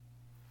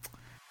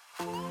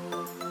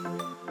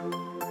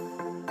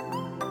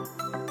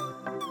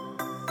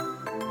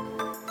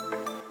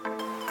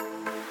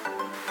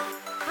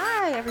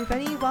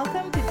everybody.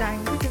 Welcome to Dining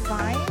with the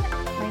Divine.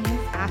 My name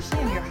is Ashley.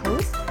 I'm your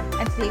host,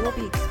 and today we'll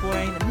be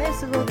exploring the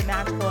mystical, the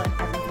magical, and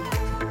everything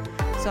in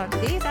between. So on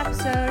today's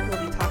episode,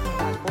 we'll be talking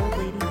about Old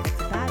Lady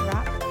Gets a Bad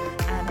Rap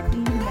and the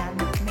Queen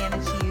who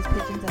managed to use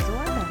pigeons as a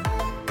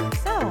weapon.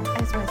 So I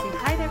just want to say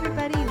hi to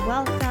everybody.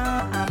 Welcome.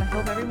 I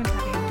hope everyone's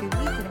having a good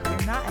week, and if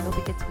you're not, I hope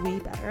it gets way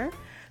better.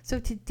 So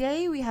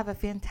today we have a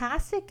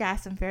fantastic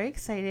guest. I'm very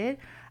excited.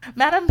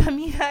 Madame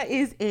Pamita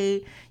is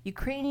a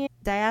Ukrainian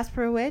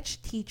diaspora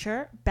witch,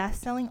 teacher,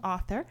 best-selling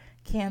author,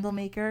 candle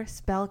maker,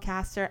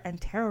 spellcaster,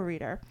 and tarot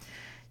reader.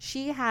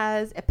 She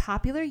has a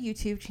popular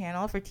YouTube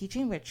channel for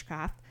teaching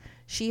witchcraft.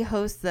 She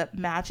hosts the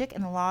Magic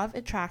and the Law of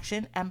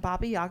Attraction and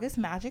Baba Yaga's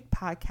Magic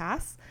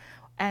podcasts.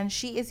 And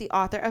she is the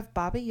author of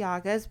Baba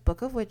Yaga's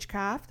Book of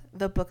Witchcraft,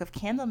 the Book of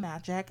Candle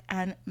Magic,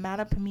 and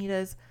Madame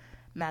Pamita's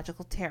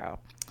Magical Tarot.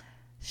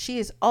 She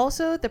is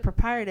also the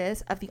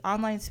proprietress of the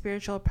online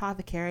spiritual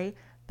apothecary,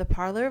 The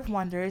Parlor of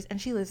Wonders, and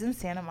she lives in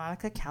Santa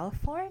Monica,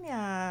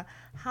 California.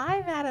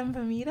 Hi, Madame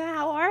Pamita.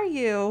 How are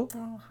you?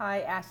 Oh,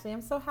 hi, Ashley.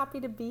 I'm so happy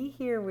to be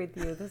here with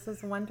you. This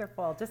is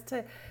wonderful. Just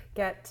to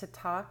get to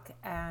talk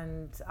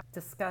and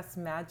discuss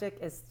magic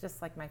is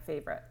just like my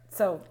favorite.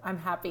 So I'm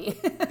happy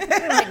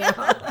right now.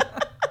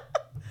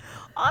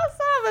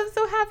 Awesome. I'm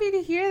so happy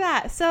to hear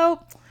that.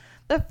 So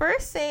the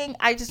first thing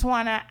I just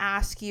want to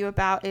ask you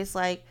about is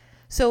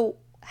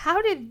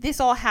how did this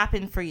all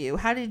happen for you?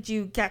 How did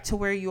you get to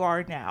where you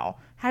are now?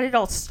 How did it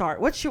all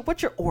start? What's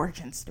your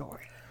origin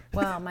story?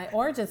 Well, my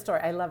origin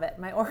story, I love it.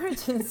 My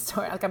origin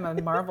story, like I'm a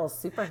Marvel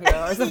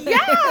superhero or something.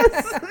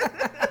 Yes!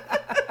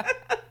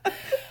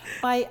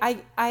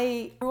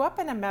 I grew up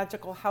in a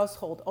magical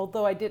household,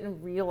 although I didn't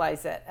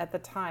realize it at the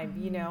time.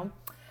 Mm-hmm. You know,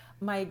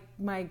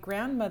 my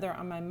grandmother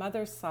on my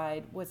mother's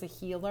side was a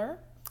healer.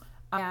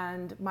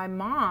 And my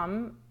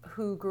mom,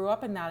 who grew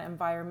up in that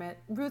environment,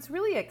 was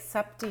really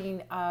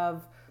accepting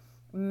of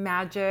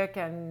magic.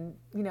 And,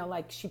 you know,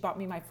 like she bought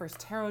me my first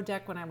tarot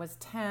deck when I was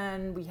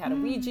 10. We had a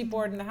Ouija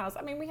board in the house.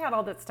 I mean, we had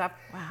all that stuff.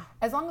 Wow.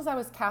 As long as I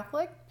was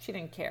Catholic, she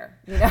didn't care,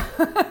 you know?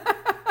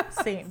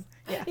 Same.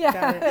 Yeah. Yeah.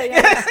 Got it.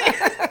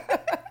 Yeah.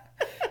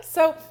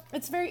 So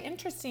it's very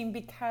interesting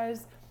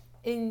because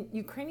in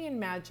Ukrainian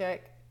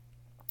magic,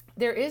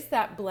 there is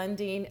that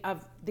blending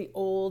of the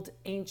old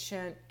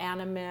ancient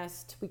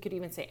animist, we could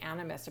even say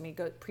animist, I mean,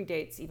 it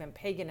predates even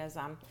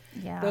paganism,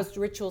 those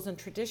rituals and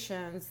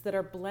traditions that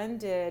are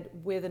blended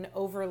with an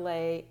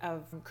overlay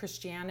of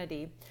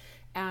Christianity.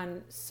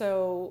 And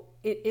so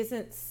it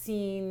isn't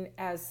seen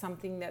as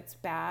something that's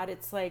bad.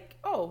 It's like,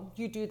 oh,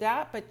 you do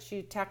that, but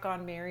you tack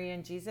on Mary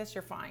and Jesus,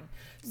 you're fine.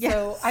 Yes.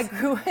 So I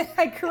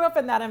grew up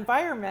in that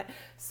environment.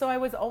 So I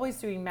was always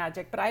doing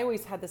magic, but I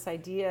always had this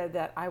idea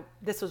that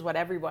this was what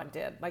everyone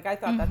did. Like I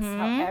thought that's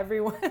how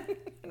everyone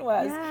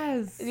was.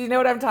 Yes. You know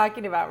what I'm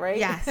talking about, right?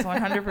 Yes,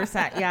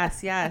 100%.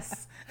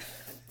 Yes.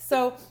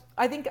 So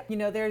I think, you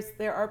know,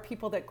 there are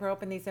people that grow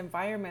up in these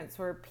environments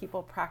where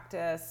people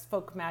practice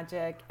folk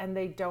magic and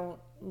they don't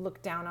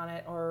look down on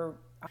it, or,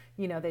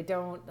 you know, they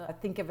don't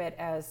think of it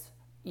as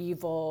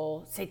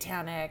evil,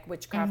 satanic,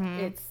 witchcraft.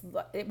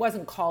 It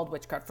wasn't called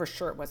witchcraft. For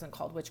sure it wasn't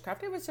called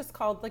witchcraft. It was just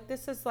called like,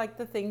 this is like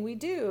the thing we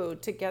do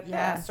to get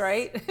this,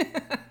 right?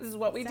 This is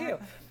what we do.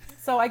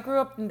 So I grew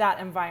up in that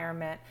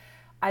environment.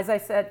 As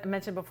I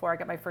mentioned before, I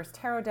got my first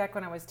tarot deck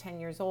when I was 10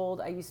 years old.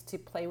 I used to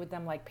play with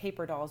them like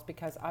paper dolls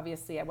because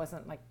obviously I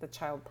wasn't like the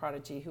child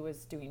prodigy who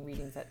was doing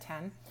readings at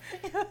 10.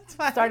 That's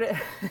fine.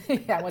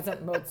 I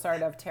wasn't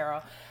Mozart of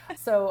tarot.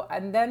 So,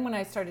 and then when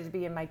I started to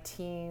be in my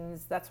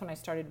teens, that's when I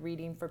started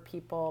reading for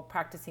people,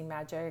 practicing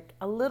magic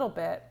a little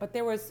bit. But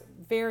there was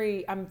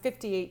I'm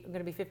 58, I'm going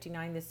to be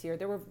 59 this year.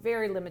 There were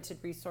very limited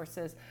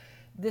resources.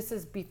 This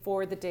is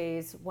before the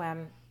days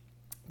when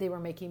they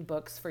were making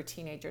books for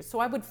teenagers. So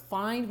I would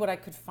find what I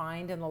could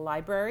find in the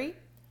library.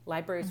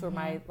 Libraries were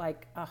my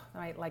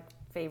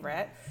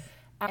favorite.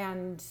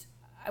 And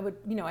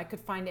I could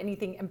find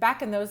anything. And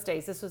back in those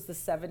days, this was the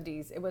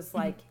 70s. It was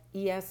like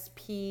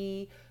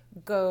ESP,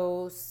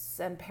 ghosts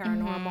and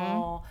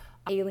paranormal,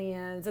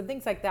 aliens and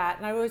things like that.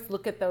 And I would always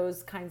look at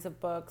those kinds of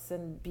books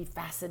and be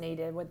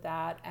fascinated with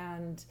that.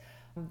 And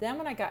then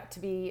when I got to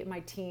be in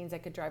my teens, I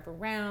could drive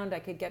around. I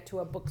could get to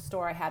a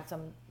bookstore. I had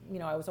some,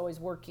 I was always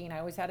working. I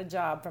always had a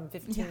job from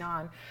 15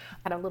 on. I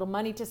had a little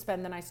money to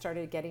spend. Then I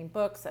started getting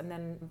books and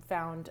then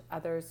found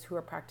others who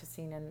were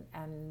practicing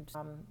and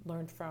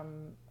learned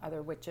from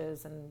other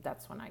witches. And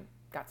that's when I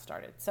got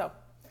started. So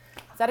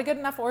is that a good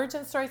enough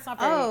origin story? It's not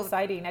very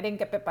exciting. I didn't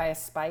get bit by a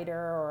spider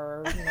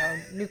or,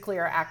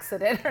 nuclear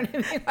accident or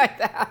anything like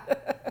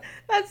that.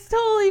 That's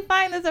totally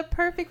fine. That's a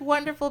perfect,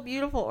 wonderful,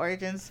 beautiful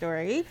origin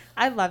story.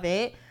 I love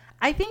it.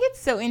 I think it's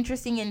so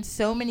interesting in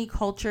so many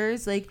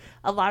cultures. Like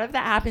a lot of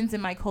that happens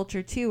in my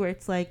culture too, where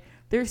it's like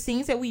there's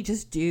things that we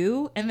just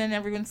do and then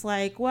everyone's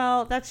like,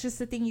 well, that's just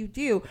the thing you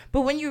do.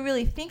 But when you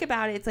really think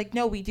about it, it's like,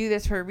 no, we do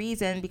this for a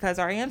reason because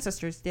our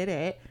ancestors did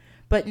it.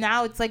 But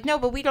now it's like, no,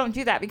 but we don't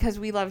do that because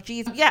we love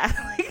Jesus. Yeah,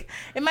 like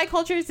in my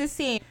culture it's the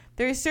same.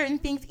 There's certain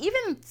things,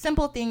 even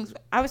simple things.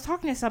 I was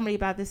talking to somebody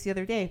about this the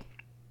other day.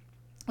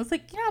 I was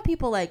like, how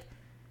people like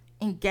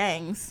in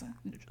gangs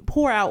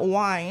pour out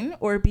wine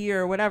or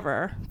beer or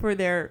whatever for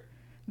their,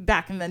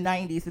 back in the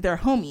 90s, their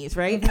homies,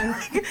 right?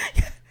 Mm-hmm.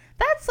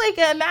 That's like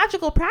a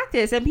magical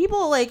practice, and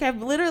people like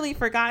have literally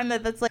forgotten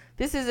that that's like,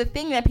 this is a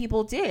thing that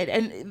people did.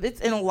 And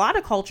it's in a lot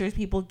of cultures,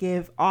 people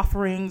give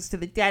offerings to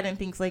the dead and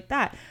things like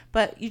that,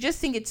 but you just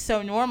think it's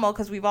so normal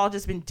because we've all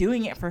just been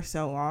doing it for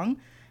so long,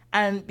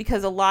 and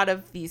because a lot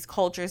of these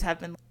cultures have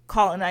been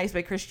colonized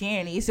by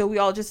Christianity, so we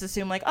all just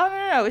assume like, oh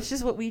no, it's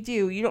just what we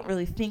do. You don't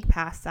really think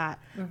past that.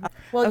 Mm-hmm.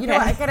 Well, okay. You know,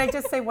 can I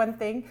just say one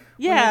thing?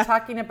 Yeah. When you're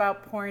talking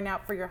about pouring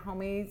out for your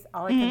homies,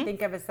 all I can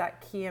think of is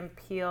that Key and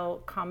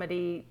Peele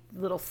comedy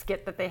little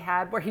skit that they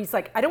had where he's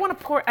like, I don't want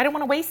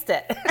to waste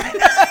it.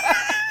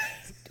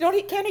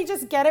 Can't he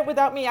just get it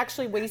without me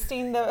actually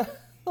wasting the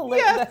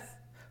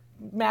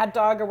Mad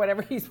Dog or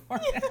whatever he's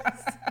pouring out?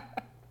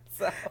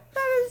 So.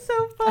 That is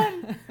so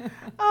fun.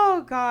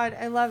 Oh God,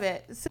 I love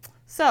it.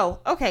 So,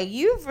 okay,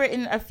 you've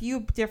written a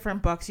few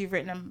different books. You've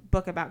written a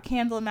book about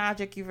candle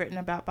magic. You've written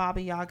about Baba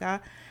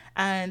Yaga.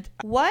 And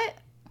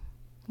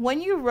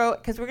when you wrote,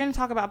 because we're going to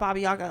talk about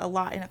Baba Yaga a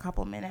lot in a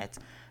couple minutes,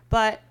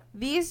 but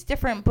these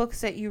different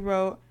books that you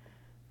wrote,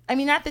 I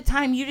mean, at the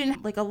time, you didn't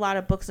have like a lot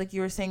of books, like you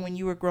were saying, when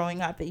you were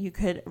growing up that you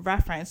could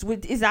reference.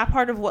 Is that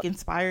part of what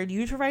inspired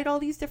you to write all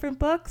these different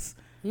books?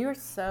 You're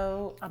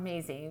so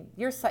amazing.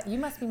 You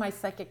must be my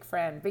psychic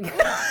friend, because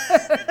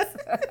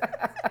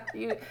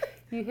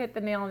you hit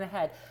the nail on the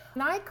head.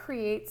 When I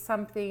create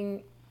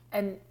something,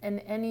 and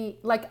any,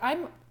 like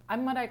I'm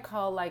what I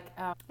call like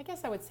I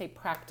guess I would say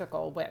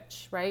practical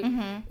witch, right?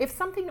 Mm-hmm. If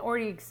something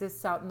already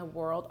exists out in the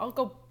world, I'll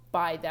go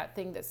buy that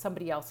thing that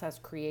somebody else has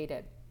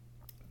created.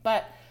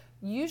 But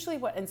usually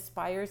what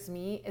inspires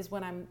me is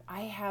when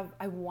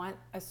I want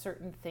a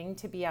certain thing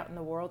to be out in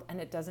the world and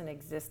it doesn't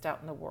exist out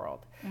in the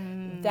world.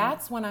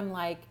 That's when I'm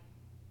like,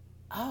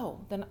 oh,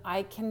 then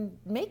I can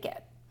make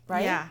it,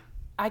 right? Yeah.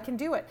 I can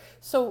do it.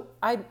 So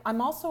I'm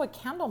also a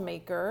candle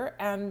maker,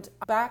 and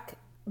back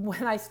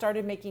when I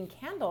started making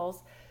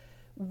candles,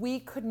 we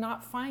could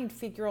not find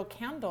figural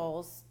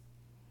candles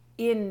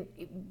in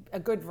a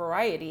good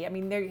variety. I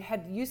mean,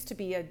 there used to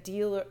be a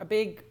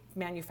big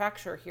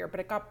manufacturer here, but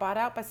it got bought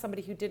out by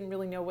somebody who didn't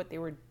really know what they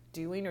were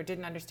doing or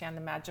didn't understand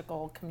the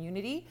magical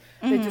community.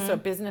 They're just a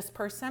business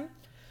person.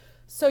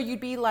 So you'd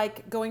be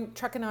like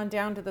trucking on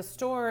down to the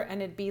store,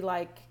 and it'd be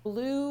like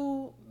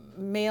blue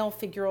male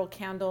figural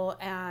candle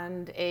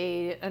and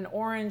an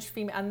orange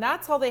female, and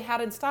that's all they had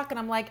in stock. And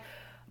I'm like,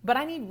 but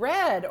I need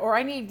red, or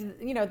I need,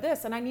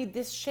 this, and I need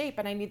this shape,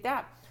 and I need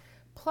that.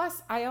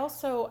 Plus, I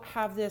also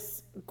have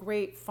this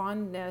great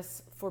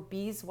fondness for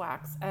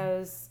beeswax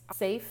as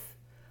safe,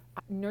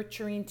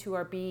 nurturing to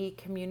our bee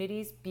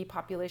communities, bee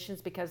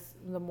populations, because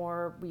the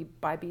more we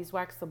buy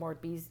beeswax, the more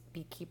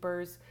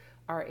beekeepers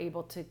are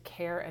able to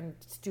care and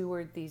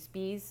steward these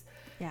bees.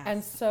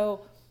 Yes.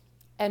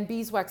 And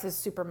beeswax is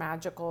super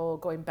magical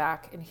going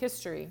back in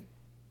history.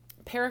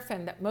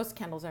 Paraffin that most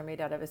candles are made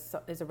out of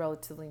is a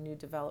relatively new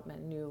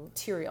development, new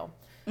material.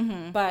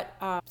 Mm-hmm. But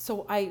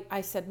so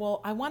I said,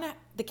 well, I want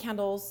the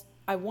candles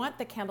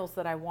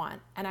that I want,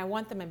 and I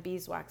want them in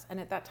beeswax. And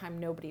at that time,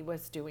 nobody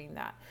was doing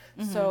that.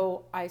 Mm-hmm.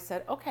 So I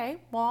said,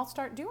 okay, well, I'll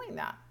start doing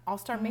that. I'll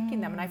start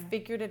making them. And I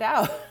figured it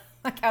out,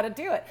 like how to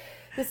do it.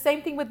 The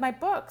same thing with my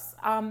books.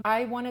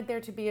 I wanted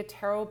there to be a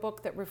tarot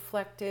book that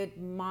reflected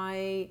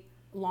my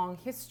long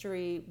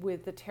history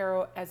with the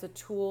tarot as a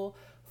tool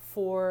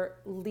for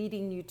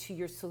leading you to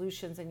your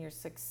solutions and your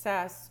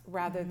success,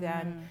 rather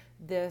than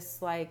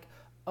this like,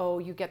 oh,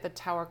 you get the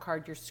Tower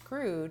card, you're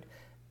screwed.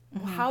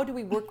 Mm-hmm. How do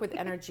we work with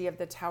energy of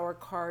the Tower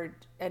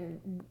card,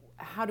 and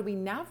how do we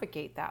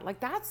navigate that? Like,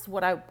 that's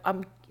what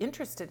I'm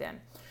interested in.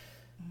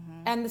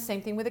 Mm-hmm. And the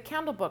same thing with a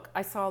candle book.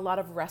 I saw a lot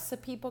of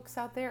recipe books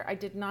out there. I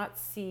did not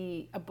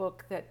see a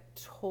book that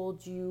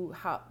told you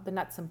how the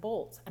nuts and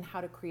bolts and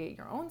how to create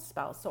your own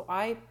spells. So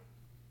I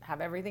have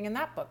everything in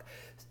that book.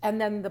 And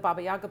then the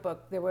Baba Yaga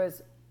book, there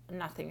was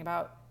nothing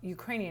about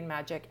Ukrainian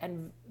magic,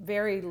 and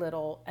very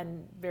little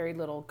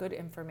good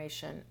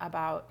information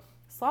about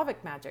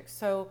Slavic magic.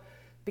 So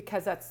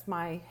because that's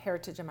my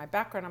heritage and my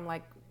background, I'm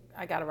like,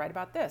 I got to write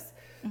about this.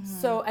 Mm-hmm.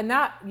 So, and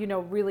that,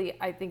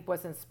 really, I think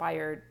was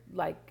inspired,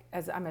 like,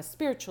 as I'm a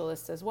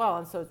spiritualist as well.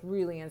 And so it's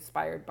really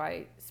inspired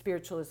by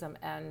spiritualism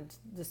and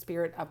the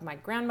spirit of my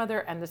grandmother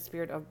and the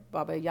spirit of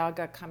Baba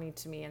Yaga coming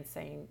to me and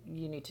saying,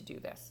 you need to do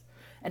this.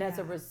 And as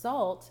a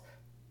result,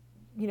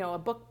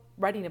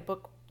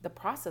 the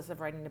process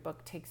of writing a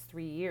book takes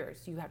 3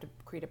 years. You have to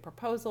create a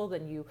proposal,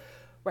 then you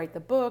write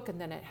the book,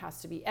 and then it has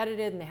to be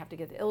edited, and they have to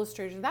get the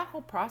illustrators. That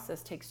whole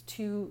process takes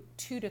 2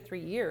 to 3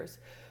 years.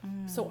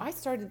 So I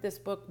started this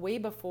book way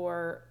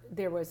before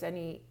there was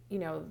any,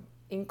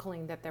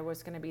 inkling that there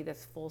was going to be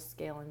this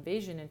full-scale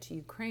invasion into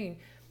Ukraine.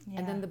 Yeah.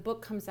 And then the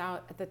book comes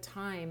out at the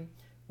time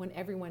when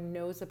everyone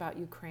knows about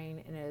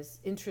Ukraine and is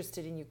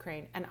interested in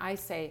Ukraine. And I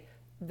say,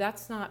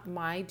 that's not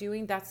my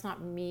doing. That's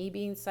not me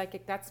being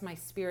psychic. That's my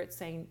spirit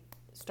saying,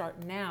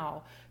 start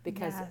now,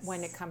 because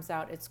when it comes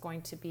out, it's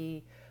going to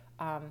be,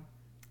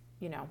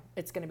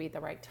 it's going to be the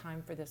right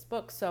time for this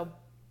book. So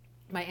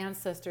my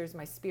ancestors,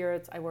 my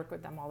spirits, I work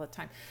with them all the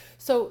time.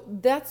 So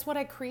that's what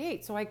I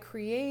create. So I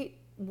create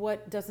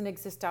what doesn't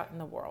exist out in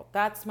the world.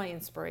 That's my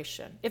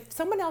inspiration. If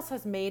someone else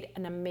has made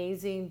an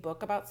amazing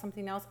book about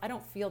something else, I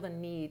don't feel the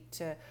need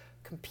to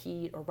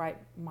compete or write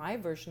my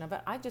version of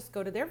it. I just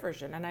go to their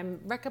version, and I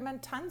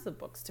recommend tons of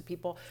books to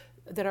people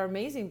that are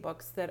amazing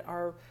books that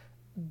are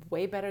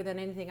way better than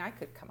anything I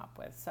could come up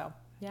with. So,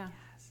 yeah.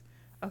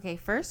 Okay,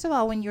 first of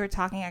all, when you were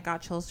talking, I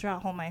got chills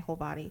throughout my whole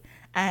body.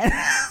 And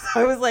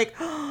I was like,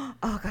 oh,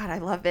 God, I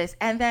love this.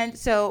 And then,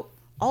 so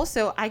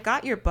also, I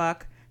got your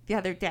book the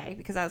other day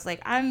because I was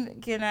like, I'm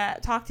going to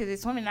talk to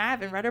this woman. I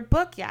haven't read her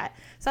book yet.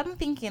 So I'm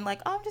thinking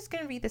like, oh, I'm just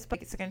going to read this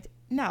book.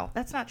 No,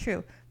 that's not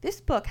true. This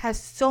book has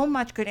so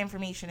much good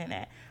information in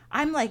it.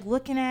 I'm like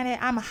looking at it.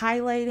 I'm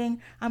highlighting.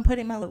 I'm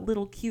putting my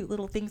little cute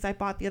little things I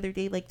bought the other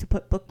day, like to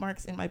put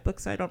bookmarks in my book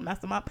so I don't mess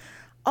them up.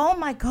 Oh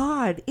my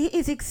God, it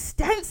is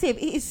extensive.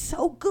 It is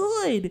so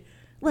good.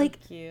 Like,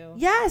 thank you.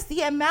 Yes,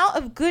 the amount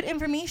of good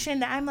information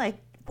that I'm like,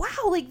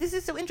 wow, like this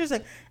is so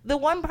interesting. The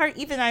one part,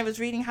 even I was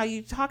reading how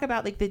you talk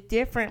about like the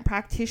different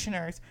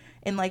practitioners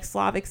in like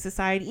Slavic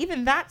society.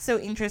 Even that's so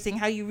interesting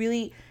how you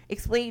really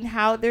explain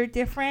how they're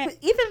different.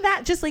 Even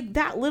that, just like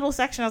that little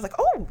section, I was like,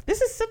 oh,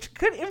 this is such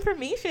good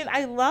information.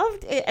 I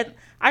loved it. And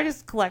I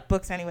just collect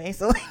books anyway.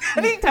 So like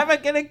anytime I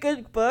get a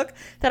good book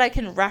that I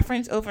can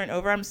reference over and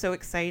over, I'm so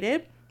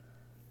excited.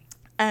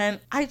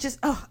 And I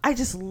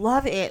just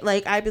love it.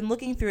 Like I've been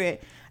looking through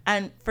it.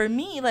 And for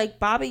me, like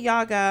Baba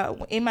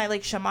Yaga in my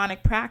like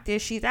shamanic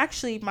practice, she's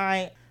actually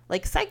my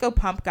like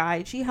psychopump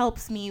guide. She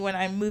helps me when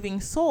I'm moving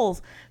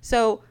souls.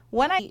 So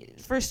when I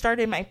first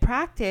started my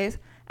practice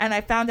and I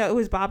found out it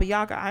was Baba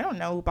Yaga, I don't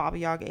know who Baba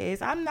Yaga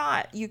is. I'm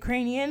not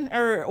Ukrainian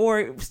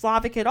or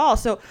Slavic at all.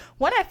 So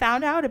when I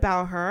found out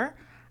about her,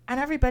 and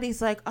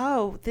everybody's like,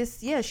 oh,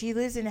 she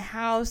lives in a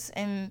house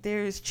and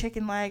there's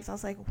chicken legs. I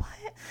was like, what?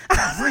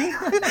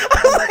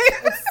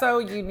 It's so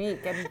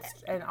unique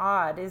and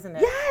odd, isn't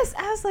it? Yes.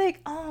 I was like,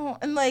 oh,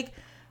 and like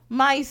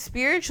my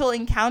spiritual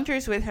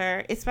encounters with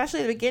her,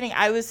 especially at the beginning,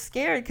 I was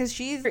scared because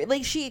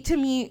she to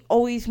me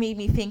always made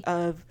me think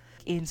of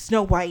in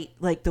Snow White,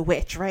 like the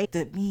witch, right?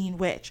 The mean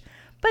witch.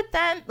 But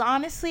then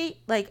honestly,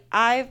 like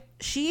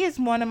she is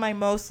one of my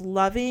most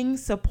loving,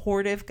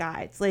 supportive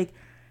guides. Like,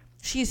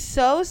 she's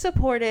so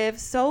supportive,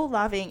 so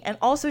loving. And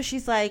also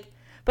she's like,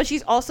 but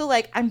she's also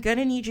like, I'm going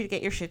to need you to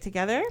get your shit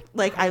together.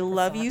 Like, 100%. I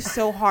love you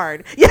so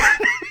hard. Yeah.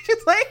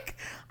 She's like,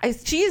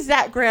 she's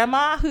that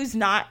grandma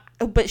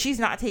but she's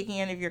not taking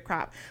any of your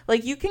crap.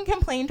 Like, you can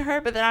complain to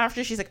her, but then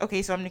after she's like,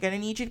 okay, so I'm going to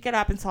need you to get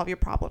up and solve your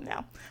problem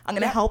now. I'm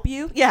going to help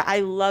you. Yeah.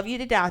 I love you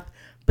to death.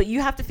 But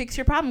you have to fix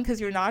your problem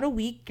because you're not a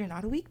weak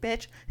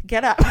bitch.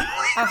 Get up.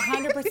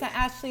 100%.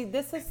 Ashley,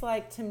 this is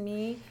like, to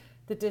me,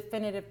 the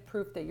definitive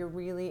proof that you're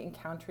really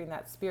encountering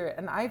that spirit.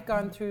 And I've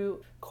gone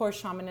through core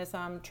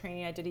shamanism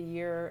training. I did a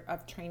year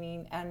of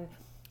training, and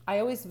I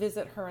always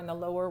visit her in the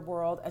lower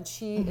world, and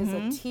she is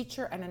a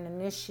teacher and an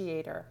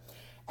initiator.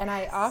 And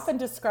I often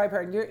describe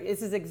her, and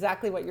this is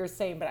exactly what you're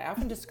saying, but I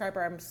often describe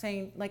her, I'm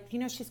saying, like,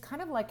 she's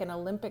kind of like an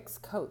Olympics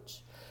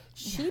coach.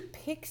 She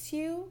picks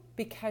you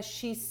because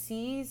she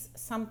sees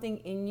something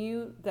in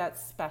you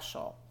that's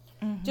special.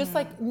 Just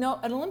like, no,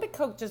 an Olympic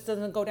coach just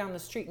doesn't go down the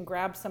street and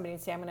grab somebody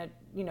and say, I'm going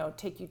to,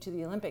 take you to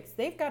the Olympics.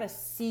 They've got to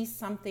see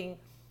something.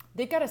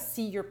 They've got to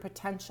see your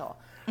potential.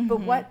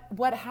 But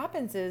what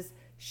happens is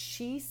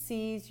she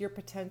sees your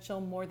potential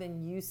more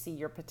than you see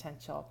your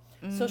potential.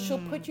 So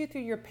she'll put you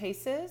through your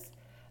paces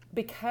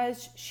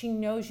because she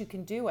knows you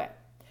can do it.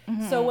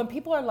 So when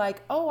people are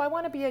like, oh, I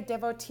want to be a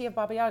devotee of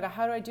Baba Yaga,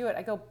 how do I do it?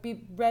 I go,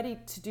 be ready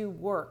to do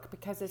work,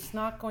 because it's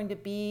not going to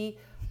be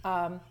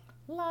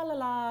la la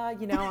la,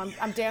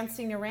 I'm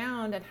dancing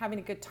around and having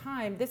a good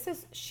time.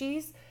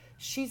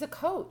 She's a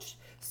coach.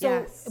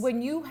 So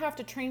when you have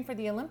to train for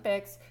the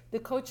Olympics, the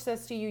coach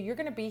says to you, you're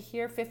going to be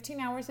here 15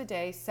 hours a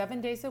day, 7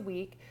 days a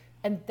week,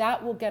 and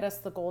that will get us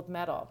the gold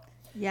medal.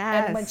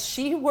 Yes. And when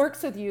she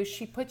works with you,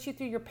 she puts you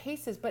through your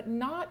paces, but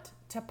not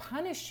to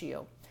punish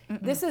you.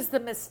 This is the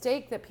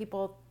mistake that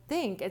people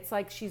think. It's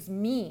like she's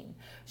mean.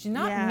 She's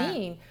not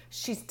mean.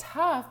 She's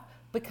tough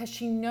because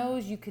she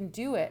knows you can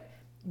do it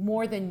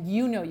more than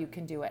you know you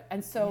can do it.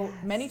 And so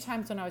many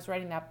times when I was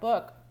writing that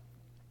book,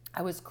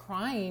 I was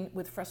crying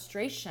with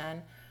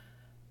frustration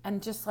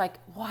and just like,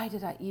 why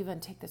did I even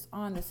take this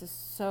on? This is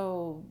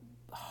so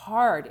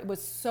hard. It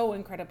was so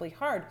incredibly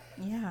hard.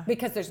 Yeah.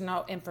 Because there's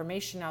no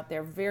information out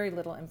there, very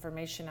little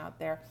information out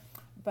there.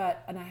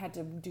 And I had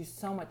to do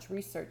so much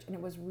research, and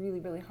it was really,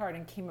 really hard,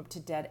 and came up to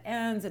dead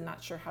ends and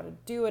not sure how to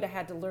do it. I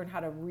had to learn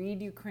how to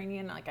read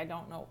Ukrainian. Like, I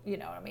don't know,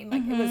 what I mean?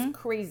 Like, it was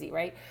crazy,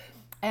 right?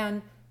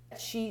 And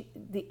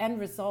the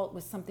end result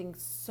was something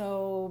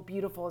so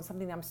beautiful and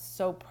something that I'm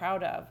so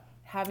proud of.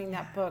 Having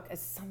that book is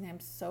something I'm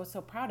so,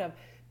 so proud of,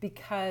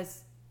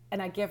 because,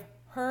 and I give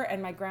her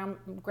and my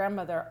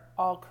grandmother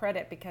all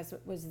credit, because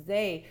it was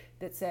they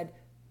that said,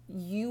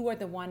 you are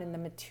the one in the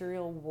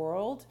material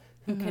world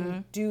who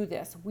can do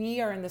this.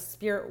 We are in the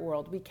spirit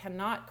world. We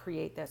cannot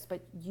create this,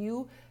 but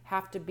you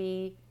have to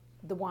be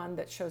the one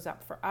that shows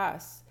up for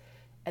us.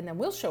 and then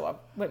we'll show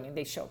up. I mean,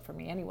 they show up for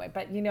me anyway,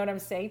 but you know what I'm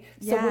saying?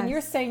 So when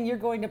you're saying you're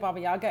going to Baba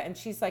Yaga and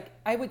she's like,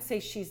 I would say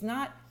she's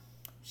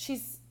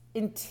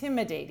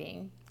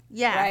intimidating.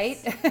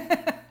 Yes. Right?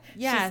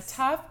 Yes. She's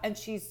tough and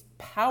she's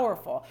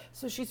powerful.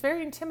 So she's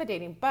very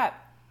intimidating, but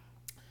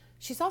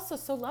she's also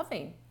so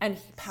loving and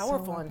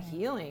powerful and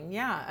healing.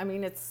 Yeah. I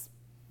mean, it's,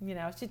 you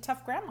know, she's a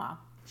tough grandma.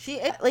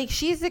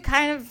 She's the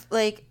kind of,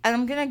 like, and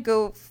I'm going to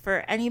go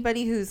for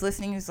anybody who's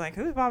listening who's like,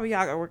 who's Baba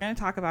Yaga? We're going to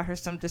talk about her,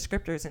 some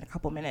descriptors in a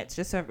couple minutes,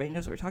 just so everybody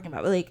knows what we're talking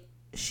about. But, like,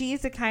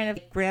 she's the kind of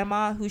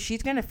grandma who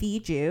she's going to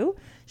feed you.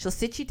 She'll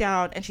sit you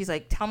down and she's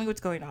like, tell me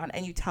what's going on.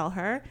 And you tell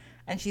her.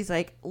 And she's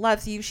like,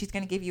 loves you. She's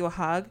going to give you a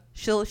hug.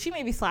 She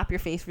maybe slap your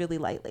face really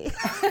lightly.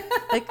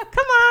 Like,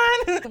 come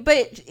on.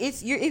 But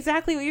you're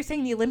exactly what you're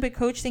saying. The Olympic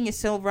coach thing is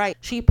so right.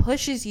 She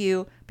pushes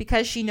you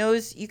because she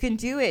knows you can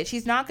do it.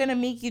 She's not going to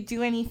make you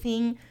do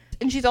anything.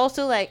 And she's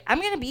also like, I'm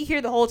going to be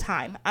here the whole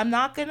time. I'm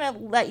not going to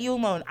let you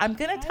alone. I'm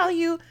going to tell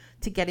you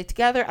to get it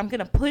together. I'm going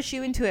to push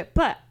you into it,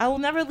 but I will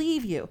never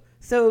leave you.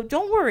 So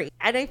don't worry.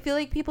 And I feel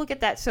like people get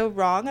that so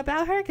wrong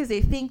about her because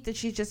they think that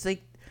she's just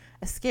like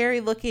a scary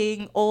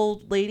looking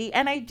old lady.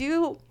 And I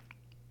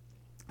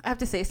have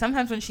to say,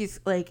 sometimes when she's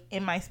like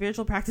in my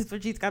spiritual practice, when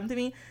she's come to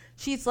me,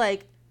 she's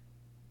like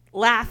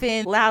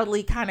laughing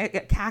loudly, kind of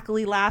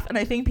cackly laugh. And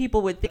I think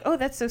people would think, oh,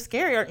 that's so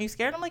scary. Aren't you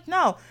scared? I'm like,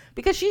 no,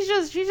 because she's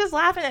just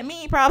laughing at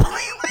me probably.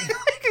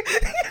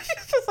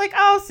 She's just like,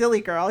 oh, silly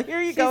girl, here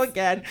you go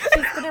again.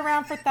 She's been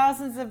around for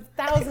thousands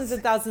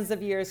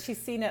of years. She's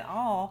seen it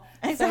all.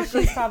 Exactly. So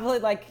she's probably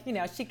like, you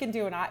know, she can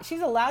do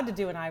she's allowed to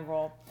do an eye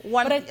roll.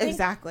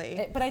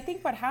 Exactly. But I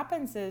think what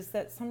happens is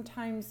that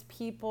sometimes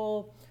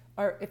people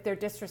are, if they're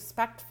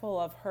disrespectful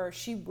of her,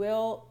 she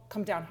will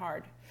come down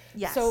hard.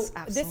 Yes, so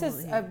absolutely. This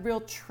is a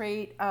real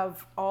trait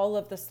of all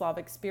of the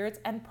Slavic spirits,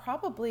 and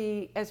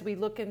probably as we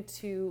look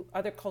into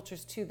other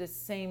cultures too, the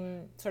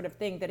same sort of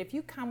thing, that if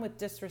you come with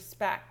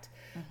disrespect,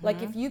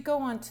 like if you go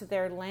onto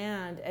their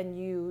land and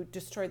you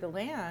destroy the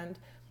land,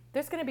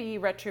 there's going to be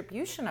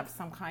retribution of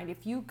some kind.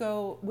 If you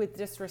go with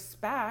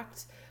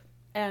disrespect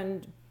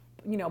and,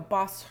 you know,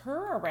 boss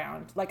her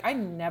around, like I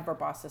never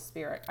boss a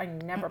spirit.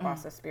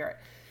 Boss a spirit.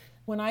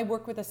 When I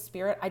work with a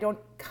spirit, I don't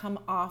come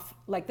off,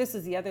 like, this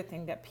is the other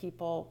thing that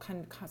people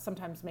can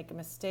sometimes make a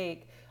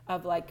mistake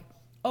of, like,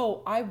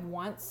 oh, I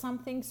want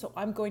something, so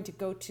I'm going to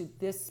go to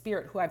this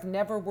spirit who I've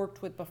never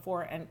worked with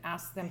before and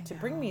ask them to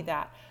bring me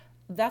that.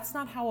 That's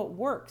not how it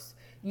works.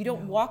 You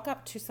don't walk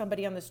up to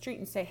somebody on the street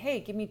and say, hey,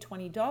 give me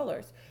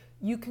 $20.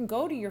 You can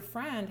go to your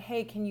friend,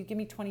 hey, can you give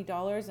me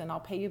 $20 and I'll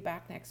pay you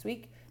back next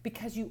week?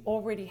 Because you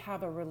already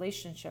have a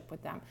relationship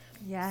with them.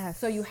 Yes.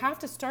 So you have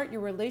to start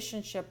your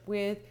relationship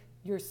with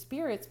your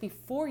spirits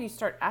before you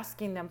start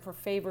asking them for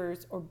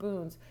favors or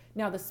boons.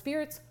 Now, the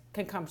spirits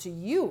can come to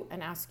you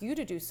and ask you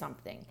to do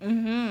something.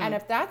 And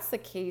if that's the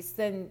case,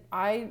 then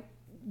I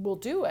will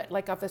do it.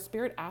 Like if a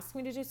spirit asks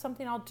me to do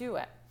something, I'll do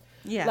it.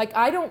 Yeah. Like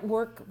I don't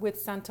work with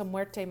Santa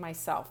Muerte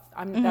myself.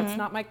 That's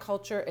not my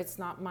culture. It's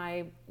not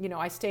my, you know,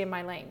 I stay in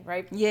my lane,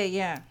 right?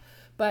 Yeah.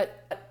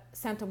 But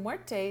Santa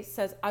Muerte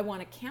says, I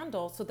want a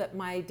candle so that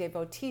my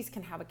devotees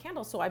can have a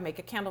candle. So I make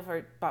a candle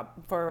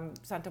for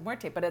Santa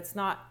Muerte, but it's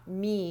not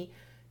me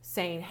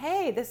saying,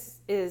 hey, this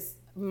is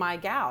my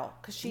gal.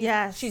 Because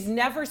she's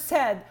never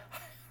said,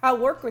 I'll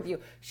work with you.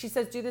 She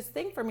says, do this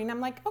thing for me. And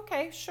I'm like,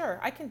 okay, sure,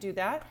 I can do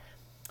that.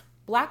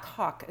 Black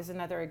Hawk is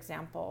another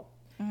example.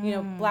 You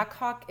know, Black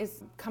Hawk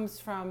comes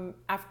from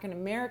African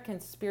American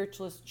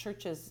spiritualist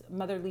churches.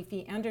 Mother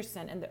Leafy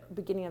Anderson in the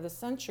beginning of the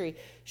century,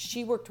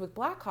 she worked with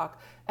Black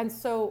Hawk. And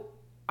so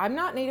I'm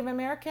not Native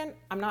American,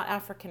 I'm not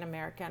African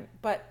American,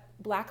 but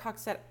Black Hawk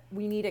said,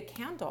 we need a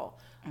candle.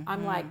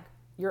 I'm like,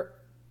 you're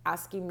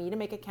asking me to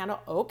make a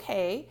candle?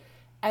 Okay.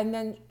 And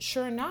then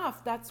sure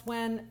enough, that's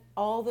when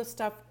all the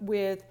stuff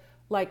with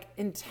like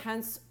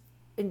intense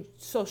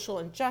social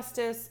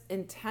injustice,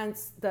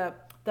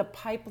 the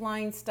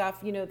pipeline stuff,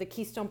 you know, the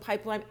Keystone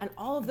Pipeline, and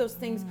all of those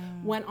things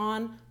went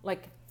on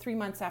like 3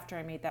 months after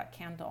I made that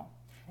candle.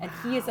 And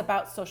he is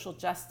about social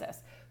justice.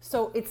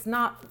 So it's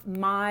not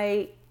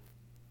my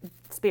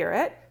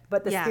spirit,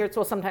 but the spirits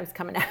will sometimes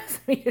come and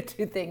ask me to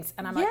do things.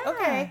 And I'm like,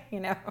 okay,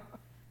 you know.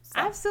 So.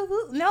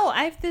 Absolutely. No,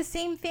 I have the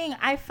same thing.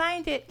 I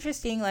find it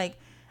interesting, like,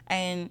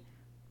 and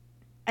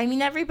I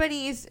mean,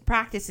 everybody's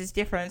practice is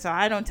different, so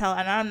I don't tell,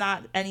 and I'm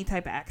not any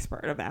type of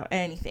expert about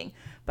anything.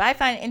 But I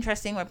find it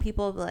interesting when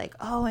people will be like,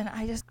 oh, and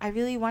I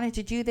really wanted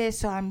to do this,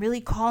 so I'm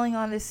really calling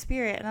on this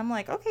spirit. And I'm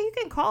like, okay, you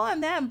can call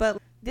on them,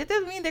 but that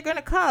doesn't mean they're going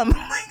to come.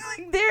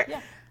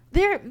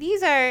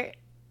 These are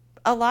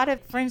a lot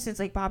of, for instance,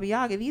 like Baba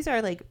Yaga, these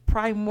are like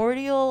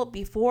primordial,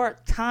 before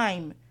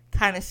time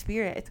kind of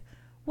spirit.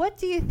 What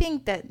do you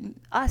think that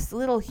us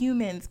little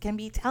humans can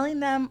be telling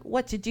them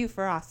what to do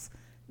for us?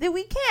 That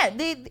we can't.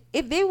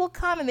 If they will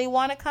come and they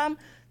want to come,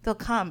 they'll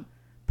come.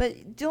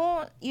 But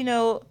don't, you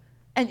know,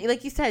 and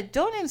like you said,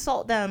 don't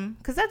insult them,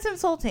 because that's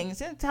insulting.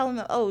 Don't tell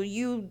them, oh,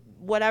 you,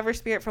 whatever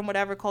spirit from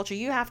whatever culture,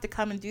 you have to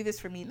come and do this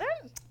for me.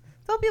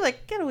 They'll be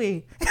like, get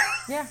away.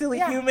 Silly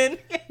human.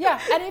 Yeah.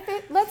 And if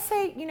it, let's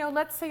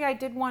say I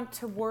did want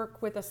to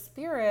work with a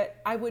spirit,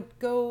 I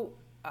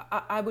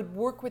would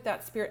work with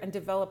that spirit and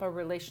develop a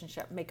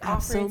relationship, make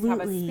offerings,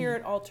 have a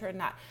spirit altar and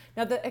that.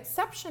 Now, the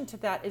exception to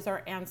that is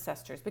our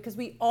ancestors, because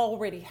we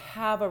already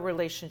have a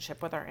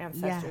relationship with our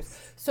ancestors.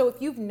 Yes. So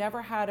if you've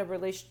never had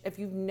if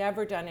you've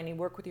never done any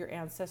work with your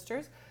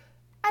ancestors,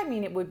 I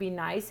mean, it would be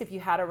nice if you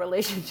had a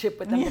relationship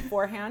with them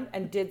beforehand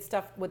and did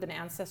stuff with an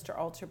ancestor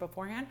altar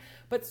beforehand.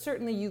 But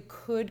certainly you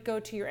could go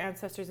to your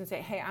ancestors and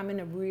say, hey, I'm in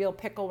a real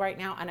pickle right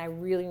now and I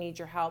really need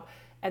your help.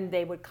 And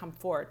they would come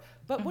forward.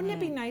 But wouldn't it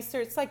be nicer?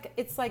 It's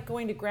like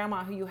going to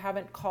grandma who you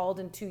haven't called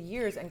in 2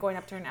 years and going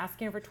up to her and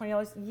asking her for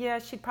 $20. Yeah,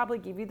 she'd probably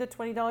give you the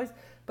 $20,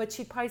 but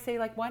she'd probably say,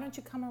 like, why don't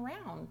you come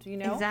around, you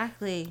know?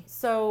 Exactly.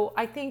 So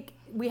I think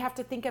we have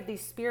to think of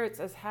these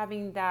spirits as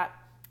having that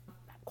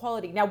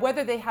quality. Now,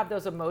 whether they have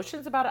those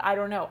emotions about it, I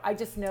don't know. I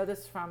just know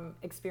this from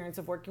experience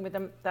of working with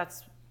them.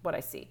 That's what I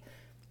see.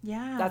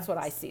 Yeah. That's what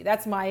I see.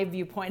 That's my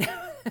viewpoint.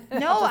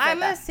 No, I'm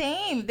the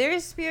same.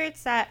 There's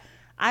spirits that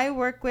I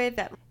work with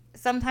that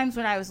sometimes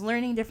when I was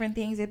learning different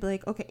things, they'd be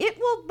like, okay,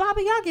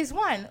 Baba Yaga is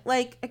one.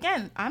 Like,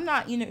 again, I'm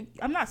not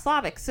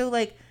Slavic. So,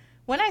 like,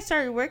 when I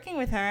started working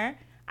with her,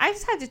 I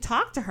just had to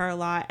talk to her a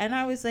lot. And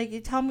I was like,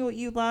 you tell me what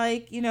you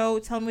like,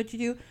 tell me what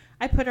you do.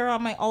 I put her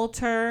on my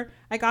altar.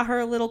 I got her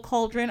a little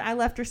cauldron. I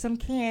left her some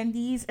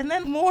candies. And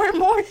then more and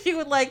more, she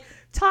would, like,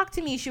 talk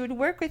to me. She would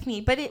work with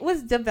me. But it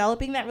was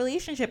developing that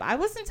relationship. I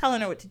wasn't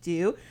telling her what to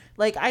do.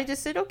 Like, I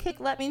just said, okay,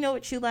 let me know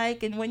what you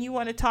like. And when you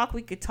want to talk,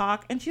 we could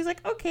talk. And she's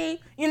like,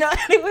 okay. And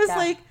it was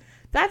like,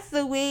 that's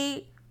the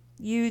way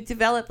you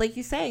develop, like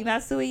you're saying,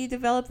 that's the way you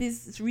develop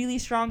these really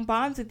strong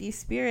bonds with these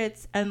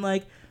spirits and,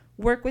 like,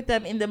 work with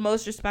them in the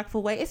most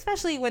respectful way,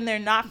 especially when they're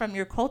not from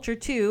your culture,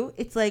 too.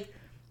 It's like,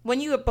 when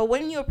you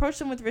approach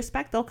them with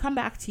respect, they'll come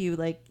back to you.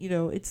 Like,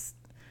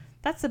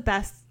 that's the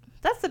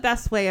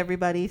best way,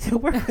 everybody, to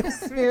work with a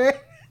spirit.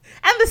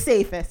 And the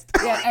safest.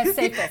 Yeah, and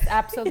safest,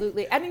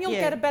 absolutely. And you'll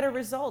get a better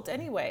result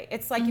anyway.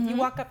 It's like if you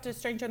walk up to a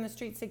stranger on the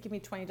street and say, give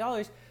me $20,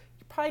 you're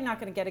probably not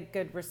going to get a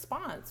good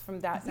response from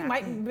that.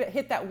 Exactly. You might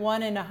hit that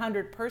 1 in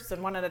 100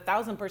 person, 1 in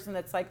 1,000 person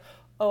that's like,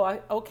 oh,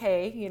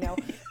 okay,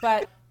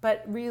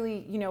 But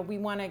really, we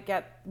want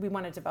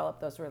to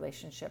develop those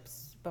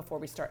relationships before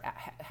we start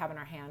having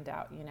our hand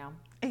out,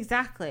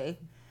 Exactly.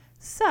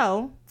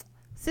 So,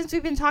 since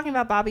we've been talking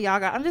about Baba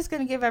Yaga, I'm just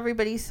going to give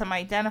everybody some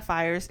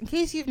identifiers. In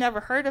case you've never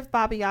heard of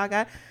Baba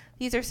Yaga,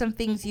 these are some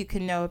things you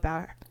can know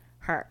about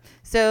her.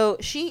 So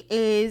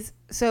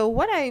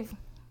what I've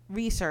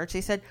researched,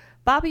 they said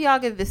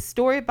the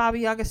story of Baba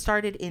Yaga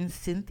started in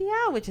Cynthia,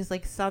 which is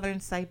like southern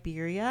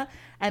Siberia,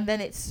 and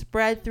then it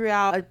spread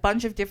throughout a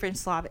bunch of different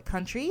Slavic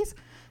countries.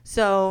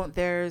 So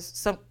there's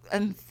some,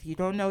 and if you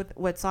don't know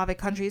what Slavic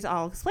countries,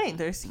 I'll explain.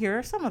 Here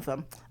are some of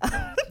them.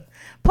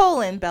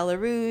 Poland,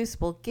 Belarus,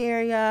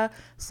 Bulgaria,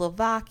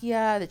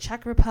 Slovakia, the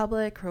Czech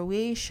Republic,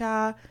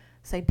 Croatia,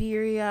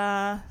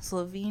 Siberia,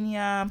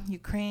 Slovenia,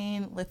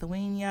 Ukraine,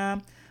 Lithuania.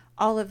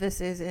 All of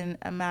this is in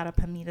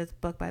Pamita's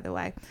book, by the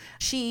way.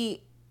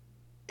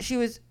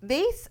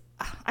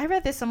 I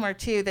read this somewhere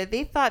too, that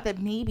they thought that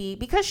maybe,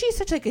 because she's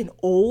such like an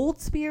old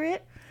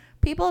spirit,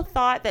 people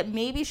thought that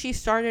maybe she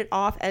started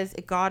off as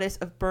a goddess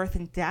of birth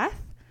and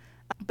death,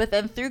 but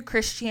then through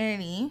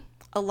Christianity,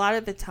 a lot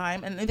of the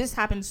time, and this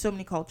happens in so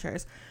many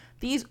cultures,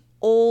 these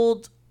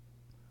older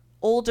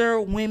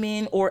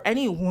women or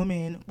any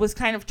woman was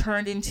kind of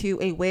turned into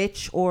a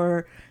witch,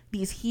 or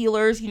these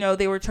healers,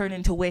 they were turned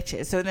into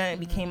witches. So then it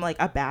became like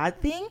a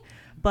bad thing.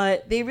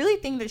 But they really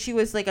think that she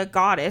was like a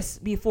goddess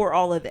before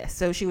all of this.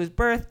 So she was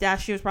birth,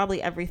 death, she was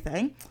probably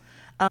everything.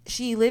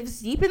 She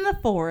lives deep in the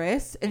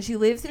forest, and she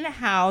lives in a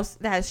house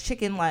that has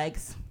chicken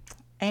legs.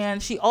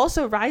 And she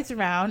also rides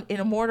around in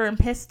a mortar and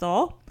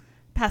pestle.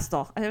 I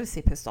always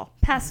say pistol.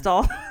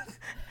 Pestle.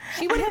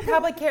 She wouldn't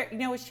probably care.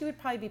 She would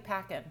probably be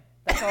packing.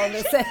 That's all I'm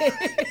going to say.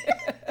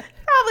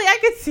 Probably. I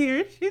could see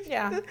her.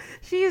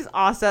 She is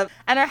awesome.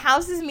 And her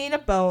house is made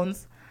of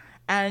bones.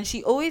 And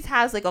she always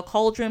has like a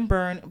cauldron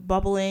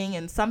bubbling,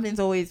 and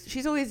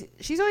she's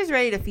always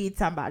ready to feed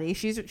somebody.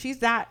 She's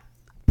that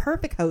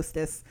perfect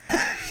hostess.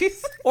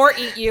 Or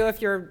eat you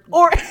if you're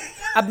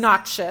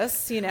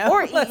obnoxious,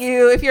 Or eat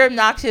you if you're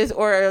obnoxious,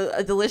 or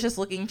a delicious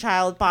looking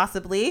child,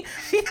 possibly.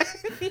 She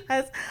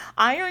has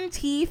iron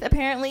teeth,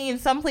 apparently. In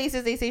some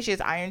places they say she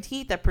has iron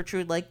teeth that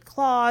protrude like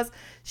claws.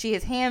 She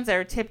has hands that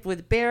are tipped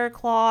with bear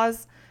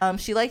claws.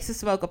 She likes to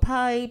smoke a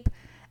pipe.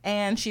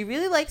 And she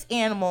really likes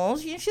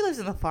animals. She lives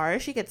in the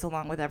forest. She gets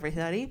along with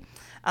everybody.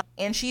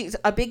 And she's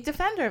a big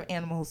defender of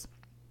animals.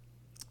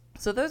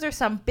 So those are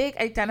some big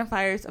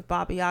identifiers of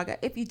Baba Yaga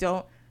if you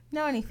don't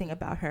know anything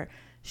about her.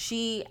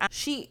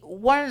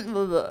 Where's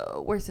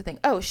the thing?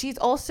 Oh, she's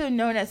also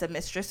known as a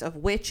mistress of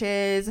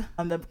witches,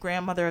 the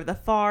grandmother of the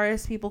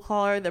forest, people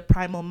call her, the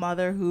primal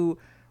mother who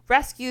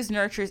rescues,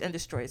 nurtures, and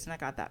destroys. And I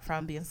got that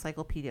from the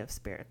Encyclopedia of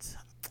Spirits.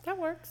 That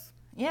works.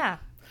 Yeah.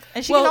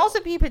 And she can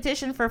also be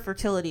petitioned for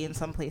fertility in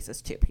some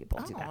places too. People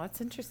do that. Oh, that's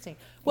interesting.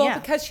 Well,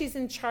 because she's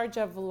in charge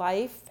of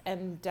life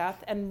and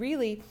death, and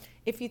really,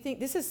 if you think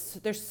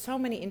there's so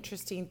many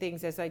interesting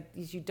things as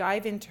you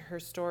dive into her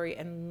story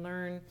and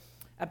learn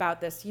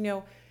about this,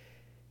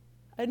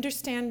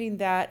 understanding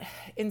that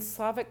in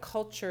Slavic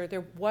culture,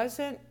 it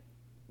wasn't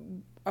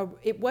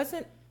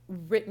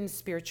written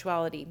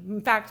spirituality.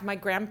 In fact, my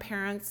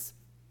grandparents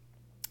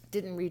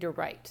didn't read or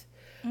write.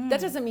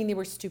 That doesn't mean they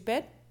were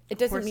stupid. It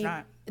doesn't mean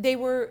not. They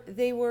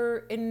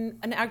were in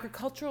an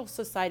agricultural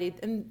society,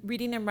 and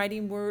reading and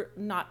writing were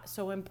not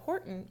so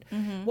important.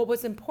 What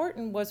was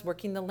important was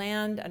working the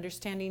land,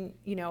 understanding,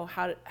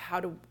 how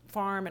to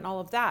farm and all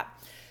of that.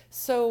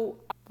 So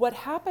what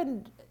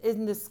happened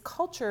in this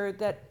culture,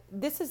 that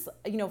this is,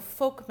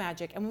 folk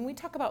magic. And when we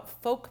talk about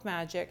folk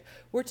magic,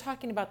 we're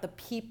talking about the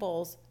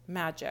people's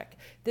magic.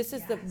 This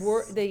is the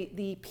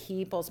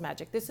people's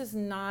magic. This is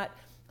not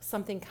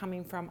something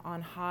coming from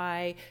on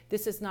high.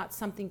 This is not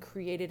something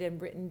created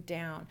and written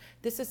down.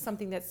 This is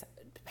something that's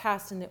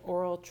passed in the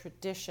oral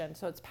tradition.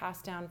 So it's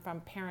passed down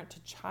from parent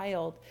to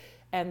child,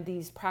 and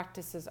these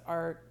practices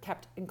are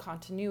kept in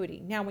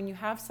continuity. Now, when you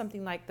have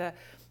something like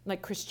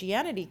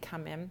Christianity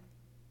come in,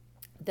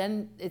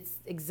 then it's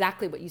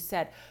exactly what you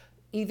said.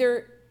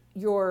 Either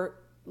your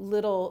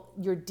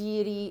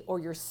deity or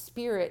your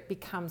spirit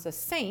becomes a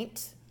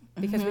saint,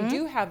 because we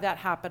do have that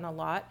happen a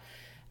lot.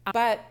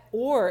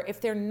 Or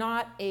if they're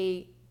not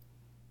if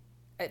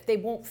they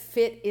won't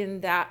fit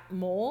in that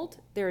mold,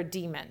 they're a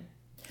demon.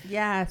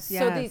 Yes.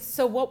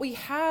 So what we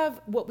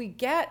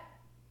get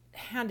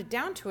handed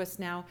down to us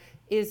now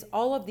is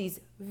all of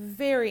these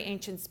very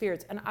ancient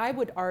spirits. And I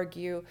would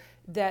argue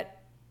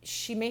that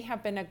she may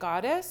have been a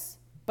goddess,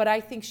 but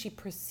I think she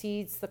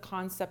precedes the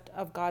concept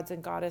of gods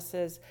and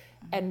goddesses,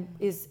 and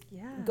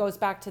goes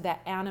back to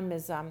that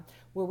animism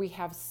where we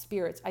have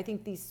spirits. I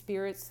think these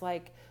spirits,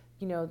 like,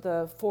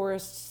 the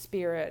forest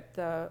spirit,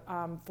 the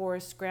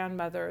forest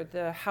grandmother,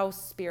 the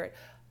house spirit,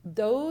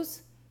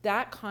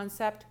 that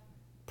concept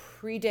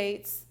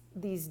predates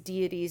these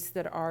deities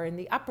that are in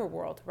the upper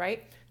world,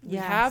 right? We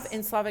have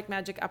in Slavic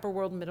magic upper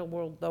world, middle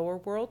world, lower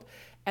world,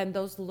 and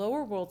those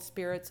lower world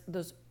spirits,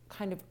 those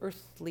kind of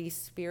earthly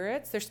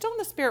spirits, they're still in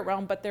the spirit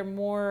realm, but there's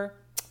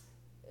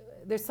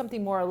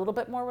something a little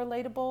bit more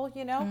relatable,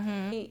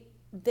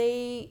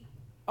 They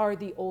are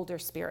the older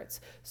spirits.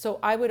 So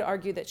I would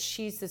argue that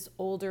she's this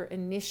older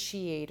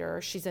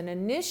initiator. She's an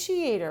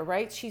initiator,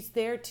 right? She's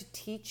there to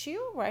teach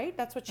you, right?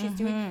 That's what she's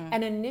doing,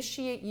 and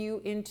initiate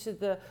you into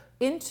the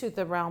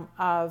realm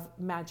of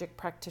magic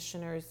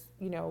practitioners,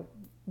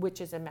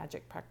 witches and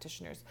magic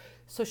practitioners.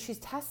 So she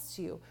tests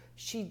you.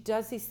 She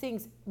does these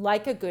things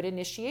like a good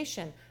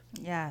initiation.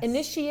 Yes.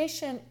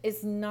 Initiation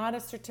is not a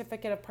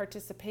certificate of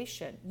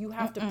participation. You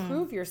have to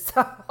prove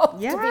yourself to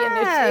be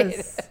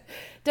initiated.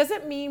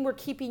 Doesn't mean we're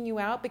keeping you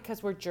out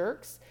because we're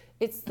jerks.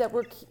 It's that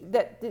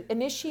that the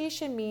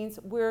initiation means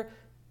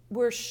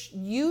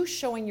you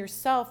showing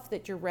yourself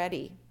that you're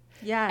ready.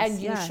 Yes.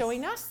 And you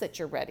showing us that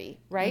you're ready,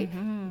 right?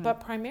 But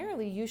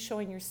primarily you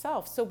showing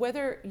yourself. So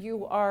whether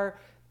you are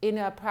in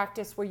a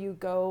practice where you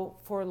go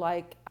for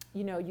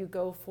you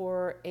go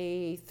for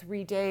a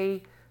 3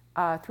 days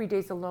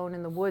alone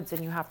in the woods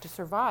and you have to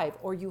survive,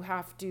 or you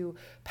have to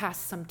pass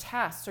some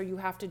tests, or you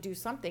have to do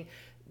something.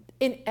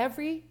 In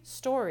every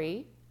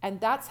story, and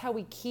that's how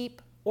we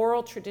keep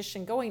oral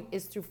tradition going,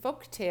 is through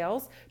folk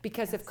tales,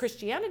 because if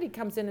Christianity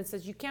comes in and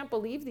says you can't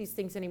believe these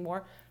things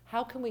anymore,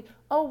 how can we,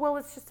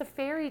 it's just a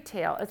fairy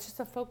tale, it's just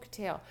a folk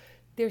tale.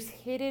 There's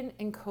hidden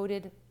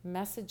encoded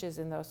messages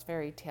in those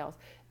fairy tales.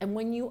 And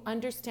when you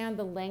understand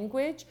the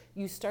language,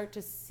 you start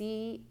to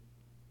see,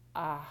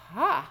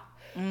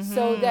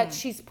 so that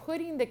she's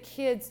putting the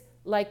kids,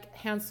 like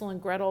Hansel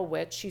and Gretel,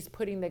 which she's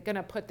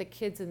gonna put the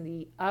kids in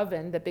the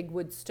oven, the big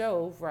wood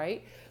stove,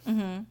 right?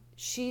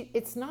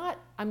 It's not,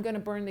 I'm gonna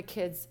burn the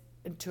kids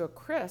to a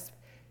crisp.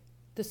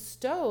 The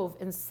stove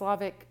in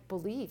Slavic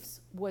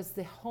beliefs was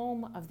the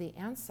home of the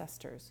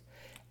ancestors.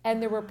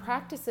 And there were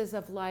practices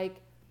of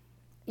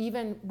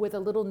even with a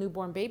little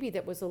newborn baby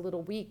that was a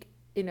little weak,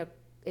 in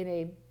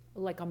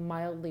a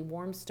mildly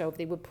warm stove,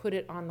 they would put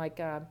it on like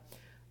a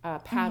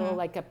paddle,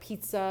 like a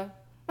pizza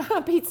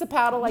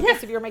paddle, I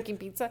guess, if you're making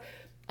pizza,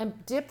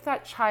 and dip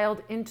that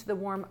child into the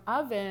warm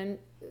oven.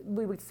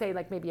 We would say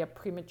maybe a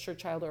premature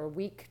child or a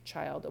weak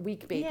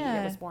baby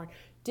that was born.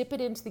 Dip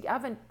it into the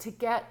oven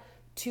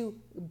to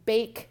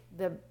bake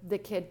the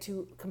kid,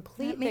 to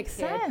complete the kid.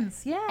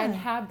 Sense. Yeah. And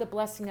have the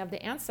blessing of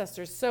the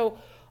ancestors. So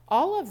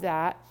all of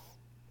that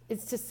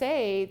is to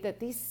say that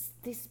these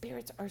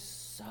spirits are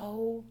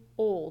so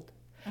old.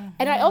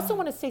 And I also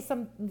want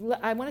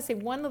to say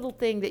one little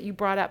thing that you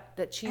brought up,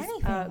 that she's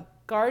a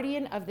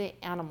guardian of the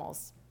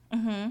animals.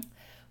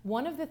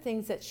 One of the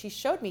things that she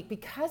showed me,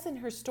 because in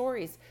her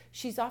stories,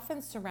 she's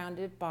often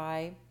surrounded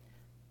by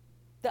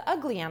the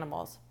ugly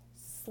animals,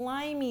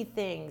 slimy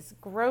things,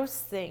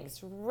 gross things,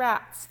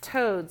 rats,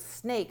 toads,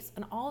 snakes,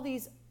 and all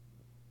these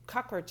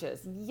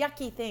cockroaches,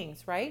 yucky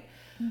things, right?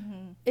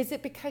 Is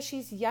it because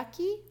she's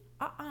yucky?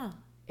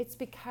 It's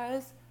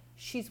because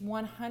she's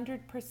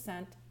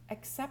 100%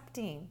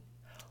 accepting.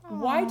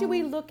 Why do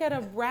we look at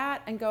a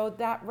rat and go,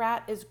 that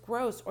rat is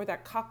gross, or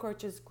that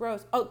cockroach is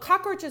gross? Oh,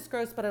 cockroach is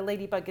gross, but a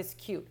ladybug is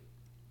cute.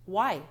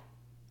 Why?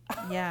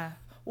 Yeah.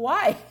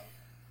 Why?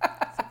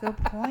 That's a good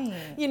point.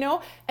 You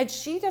know, and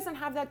she doesn't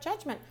have that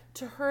judgment.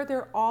 To her,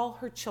 they're all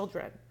her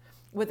children,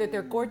 whether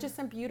they're gorgeous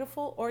and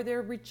beautiful or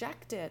they're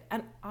rejected.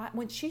 And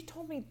when she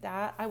told me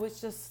that, I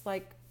was just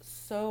like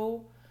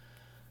so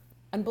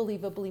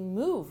unbelievably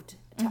moved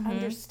to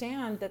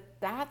understand that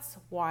that's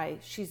why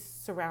she's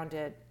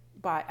surrounded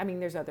by, I mean,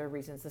 there's other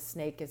reasons. The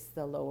snake is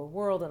the lower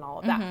world and all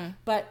of that.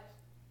 But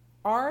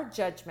our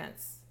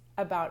judgments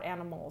about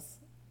animals,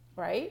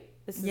 right?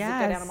 This is a good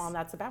animal and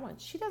that's a bad one.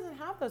 She doesn't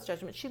have those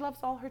judgments. She loves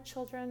all her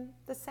children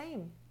the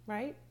same,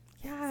 right?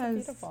 Yes. So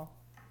beautiful.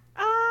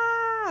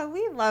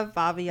 We love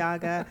Baba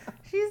Yaga.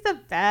 She's the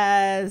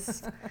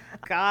best.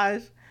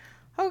 Gosh.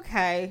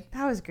 Okay.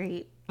 That was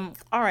great.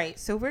 All right.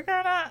 So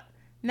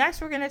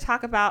next we're going to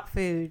talk about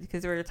food,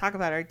 because we're going to talk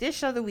about our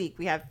dish of the week.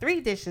 We have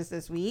 3 dishes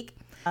this week.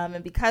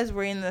 And because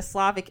we're in the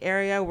Slavic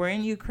area, we're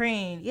in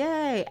Ukraine.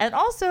 Yay. And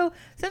also,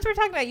 since we're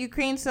talking about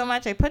Ukraine so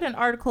much, I put an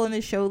article in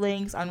the show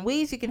links on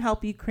ways you can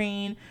help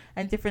Ukraine,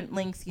 and different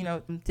links,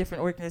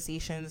 different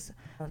organizations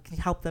can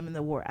help them in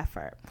the war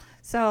effort.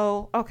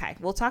 So, okay,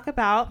 we'll talk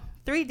about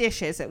 3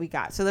 dishes that we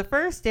got. So the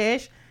first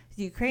dish is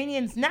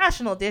Ukrainian's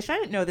national dish. I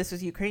didn't know this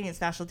was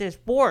Ukrainian's national dish.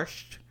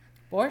 Borscht.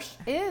 Borscht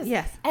is.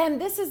 Yes. And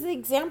this is the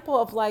example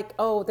of like,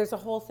 there's a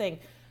whole thing.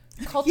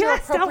 Cultural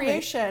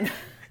appropriation.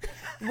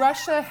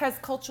 Russia has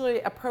culturally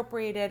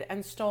appropriated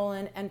and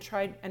stolen and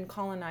tried and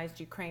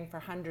colonized Ukraine for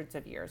hundreds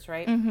of years,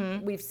 right?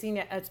 We've seen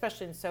it,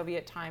 especially in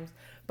Soviet times,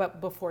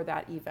 but before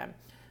that even.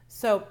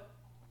 So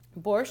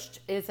borscht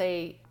is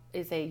a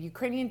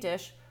Ukrainian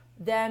dish.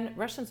 Then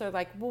Russians are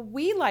like, well,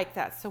 we like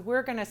that, so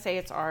we're going to say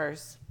it's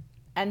ours.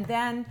 And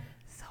then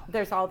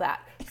there's all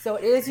that. So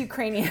it is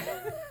Ukrainian.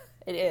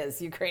 It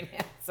is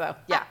Ukrainian. So,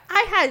 yeah.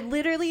 I had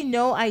literally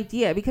no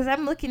idea, because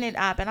I'm looking it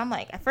up and I'm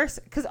like, at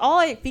first, because all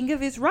I think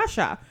of is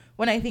Russia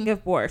when I think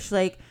of borscht.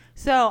 Like,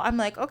 so I'm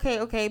like,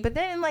 okay. But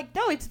then like,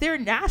 no, it's their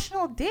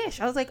national dish.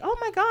 I was like, oh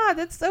my God,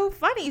 that's so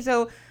funny.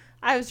 So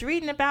I was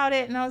reading about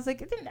it and I was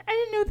like, I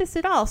didn't know this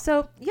at all.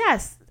 So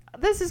yes,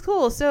 this is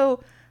cool.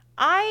 So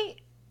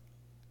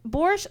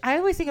borscht, I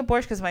always think of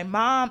borscht because my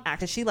mom,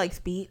 actually, she likes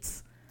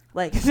beets.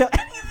 Like, so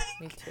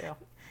Me too.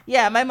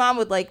 Yeah, my mom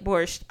would like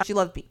borscht. She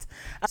loves beets.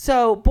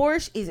 So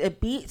borscht is a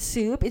beet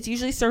soup. It's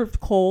usually served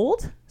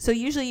cold. So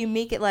usually you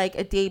make it like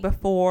a day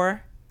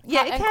before.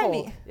 Yeah, it can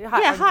be.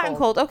 Hot and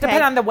cold. Okay.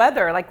 Depending on the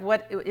weather. Like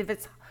if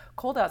it's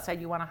cold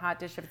outside, you want a hot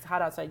dish. If it's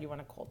hot outside, you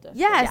want a cold dish.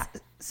 Yes.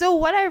 So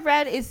what I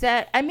read is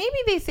that, and maybe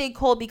they say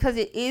cold because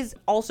it is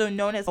also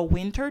known as a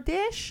winter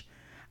dish.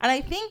 And I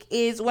think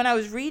when I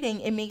was reading,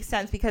 it makes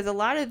sense because a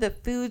lot of the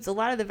foods, a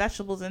lot of the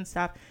vegetables and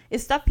stuff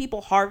is stuff people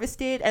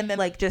harvested and then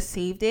like just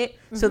saved it.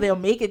 So they'll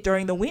make it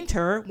during the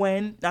winter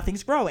when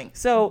nothing's growing.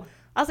 So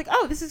I was like,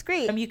 oh, this is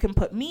great. You can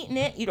put meat in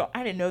it.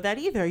 I didn't know that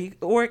either.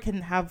 Or it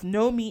can have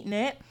no meat in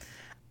it.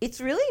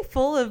 It's really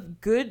full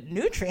of good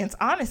nutrients,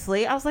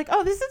 honestly. I was like,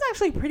 oh, this is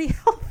actually pretty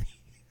healthy.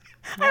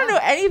 Yeah. I don't know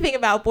anything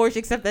about borscht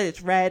except that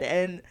it's red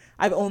and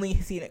I've only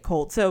seen it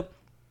cold. So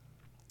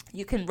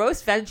you can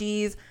roast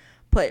veggies,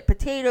 put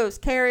potatoes,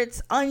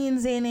 carrots,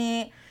 onions in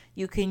it.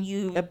 You can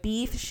use a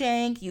beef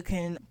shank. You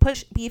can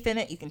put beef in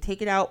it. You can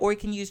take it out. Or you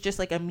can use just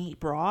like a meat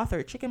broth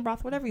or chicken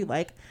broth, whatever you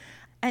like,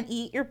 and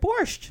eat your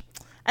borscht.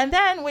 And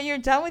then when you're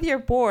done with your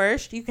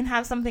borscht, you can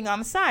have something on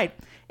the side.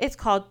 It's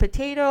called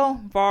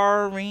potato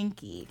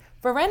vareniki.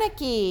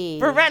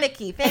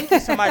 Vareniki. Thank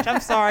you so much.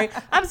 I'm sorry.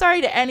 I'm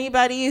sorry to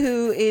anybody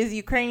who is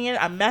Ukrainian.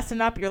 I'm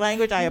messing up your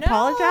language. I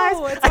apologize.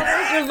 No, it's all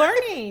right. You're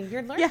learning.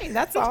 Yeah.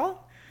 That's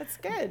all. That's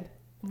good.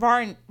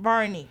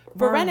 Vareniki.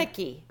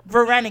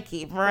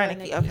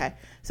 Okay.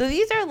 So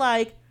these are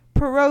like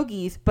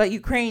pierogies, but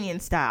Ukrainian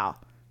style,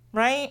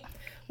 right?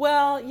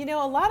 Well,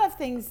 a lot of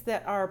things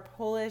that are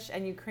Polish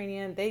and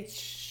Ukrainian, they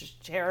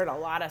shared a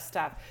lot of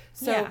stuff.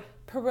 So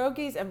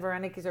pierogies and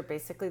varenikis are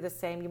basically the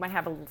same. You might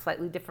have a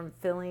slightly different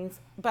fillings,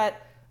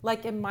 but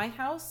like in my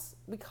house,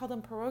 we call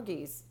them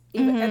pierogies.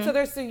 And so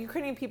there's the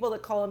Ukrainian people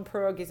that call them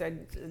pierogies, or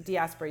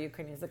diaspora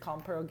Ukrainians that call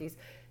them pierogies.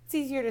 It's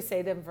easier to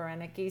say than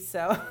vareniki,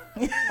 so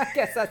I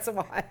guess that's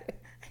why.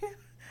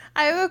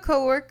 I have a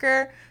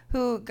coworker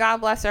who, God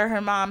bless her,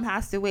 her mom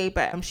passed away,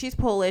 but she's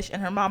Polish,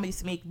 and her mom used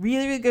to make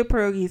really, really good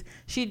pierogies.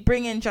 She'd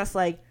bring in just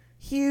like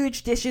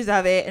huge dishes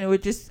of it, and it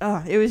would just,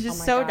 it was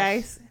just so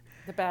nice.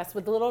 The best,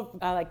 with the little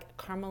like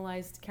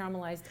caramelized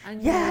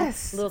onion,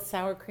 yes, little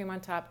sour cream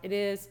on top.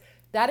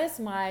 That is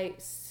my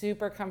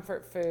super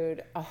comfort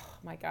food. Oh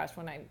my gosh,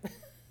 when I'm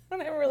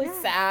really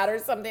sad or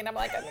something, I'm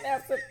like, I'm gonna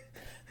have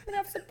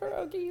some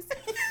pierogies.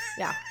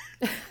 Yeah,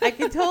 I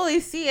can totally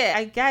see it.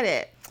 I get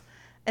it.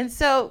 And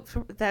so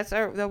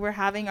we're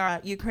having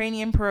our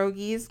Ukrainian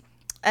pierogies,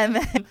 and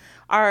then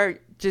our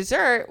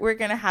dessert, we're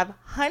gonna have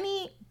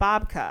honey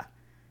babka.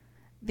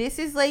 This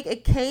is like a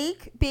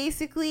cake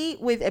basically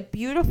with a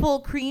beautiful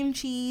cream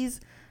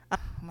cheese Oh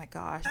my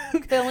gosh.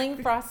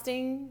 Filling,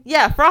 frosting.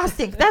 Yeah,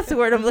 frosting. That's the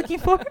word I'm looking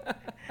for.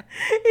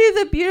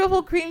 It's a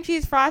beautiful cream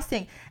cheese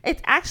frosting.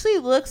 It actually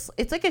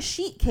it's like a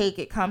sheet cake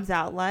it comes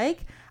out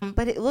like,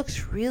 but it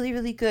looks really,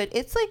 really good.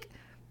 It's like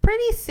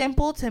pretty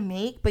simple to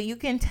make, but you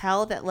can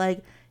tell that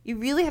like you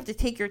really have to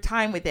take your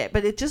time with it.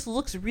 But it just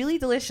looks really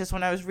delicious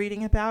when I was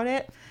reading about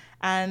it.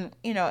 And,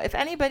 if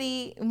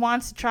anybody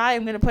wants to try,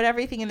 I'm going to put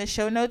everything in the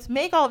show notes.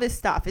 Make all this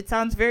stuff. It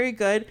sounds very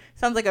good.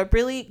 Sounds like a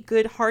really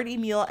good, hearty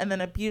meal and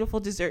then a beautiful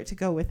dessert to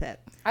go with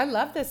it. I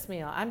love this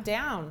meal. I'm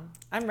down.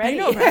 I'm ready.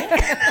 I know, right?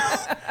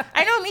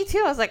 I know, me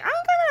too. I was like, I'm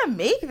going to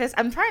make this.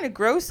 I'm trying to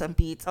grow some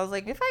beets. I was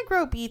like, if I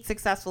grow beets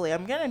successfully,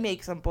 I'm going to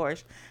make some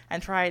borscht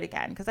and try it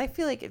again because I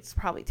feel like it's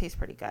probably tastes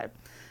pretty good.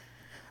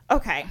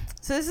 Okay,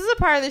 so this is a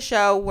part of the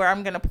show where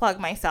I'm going to plug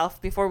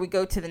myself before we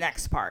go to the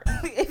next part.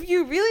 If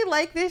you really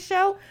like this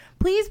show,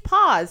 please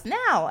pause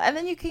now, and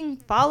then you can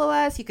follow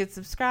us, you can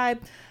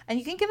subscribe, and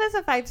you can give us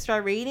a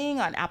 5-star rating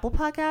on Apple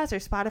Podcasts or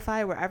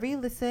Spotify, wherever you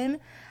listen.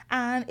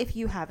 And if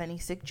you have any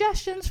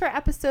suggestions for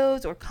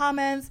episodes or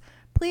comments,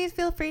 please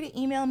feel free to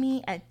email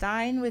me at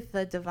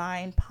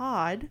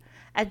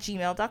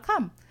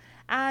dinewiththedivinepod@gmail.com.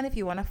 And if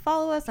you want to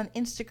follow us on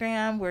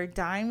Instagram, we're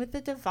Dine with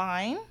the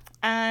Divine.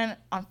 And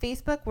on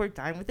Facebook, we're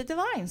Dine with the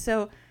Divine.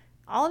 So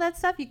all that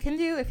stuff you can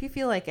do if you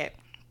feel like it.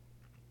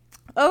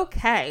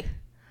 Okay.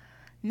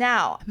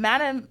 Now,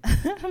 Madam,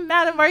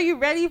 are you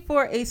ready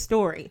for a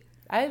story?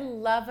 I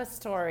love a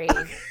story.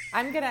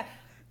 I'm going to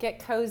get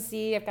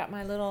cozy.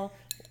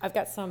 I've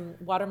got some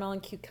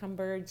watermelon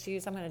cucumber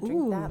juice. I'm going to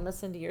drink that and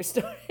listen to your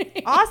story.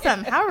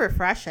 Awesome. How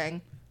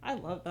refreshing. I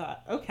love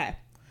that. Okay.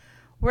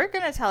 We're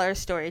going to tell our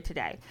story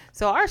today.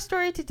 So our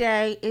story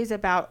today is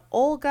about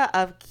Olga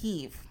of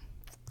Kiev.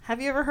 Have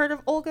you ever heard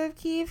of Olga of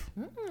Kiev?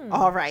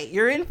 All right,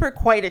 you're in for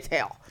quite a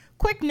tale.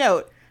 Quick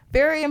note,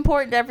 very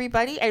important to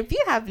everybody. And if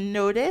you have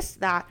noticed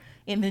that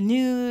in the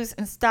news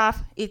and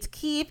stuff, it's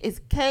Kyiv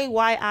is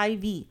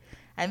Kyiv.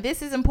 And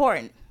this is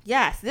important.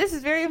 Yes, this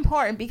is very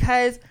important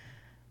because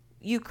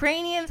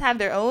Ukrainians have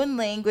their own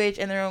language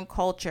and their own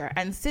culture.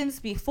 And since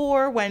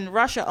before, when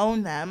Russia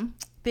owned them,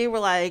 they were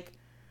like,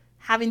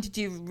 having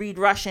to read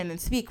Russian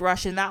and speak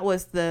Russian, that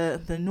was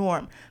the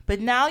norm. But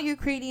now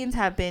Ukrainians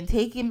have been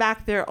taking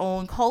back their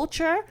own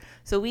culture.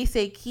 So we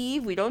say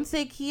Kyiv. We don't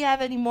say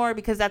Kiev anymore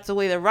because that's the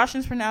way the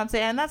Russians pronounce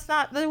it. And that's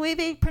not the way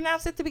they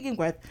pronounce it to begin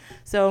with.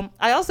 So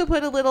I also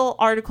put a little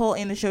article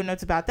in the show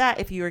notes about that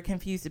if you were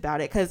confused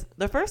about it. Because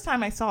the first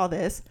time I saw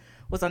this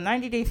was on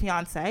 90 Day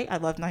Fiancé. I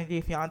love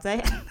 90 Day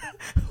Fiancé.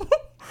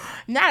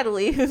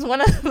 Natalie, who's one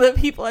of the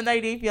people in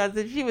 90 Day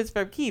Fiancé, she was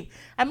from Kyiv.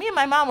 And me and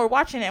my mom were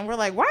watching it and we're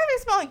like, why are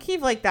they spelling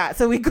Kyiv like that?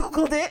 So we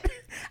Googled it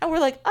and we're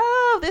like,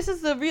 oh, this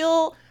is the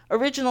real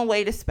original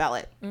way to spell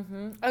it.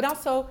 Mm-hmm. And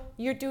also,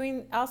 you're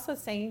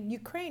saying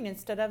Ukraine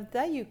instead of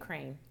the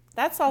Ukraine.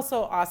 That's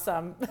also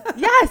awesome.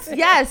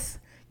 Yes.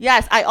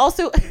 I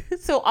also,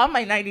 so on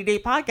my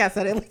 90-day podcast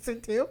that I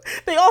listened to,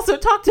 they also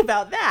talked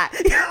about that.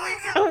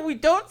 We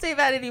don't say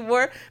that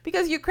anymore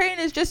because Ukraine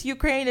is just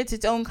Ukraine. It's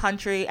its own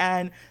country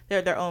and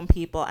they're their own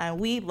people. And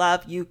we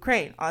love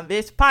Ukraine on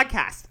this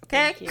podcast.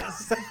 Okay? Thank you.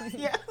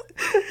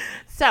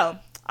 So,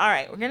 all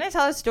right, we're going to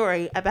tell a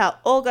story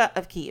about Olga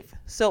of Kiev.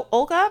 So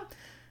Olga,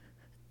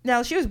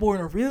 now she was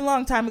born a really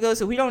long time ago,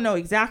 so we don't know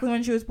exactly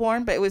when she was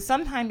born, but it was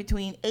sometime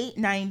between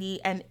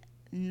 890 and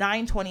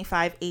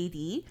 925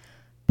 AD.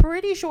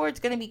 Pretty sure it's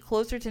going to be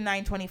closer to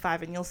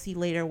 925, and you'll see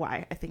later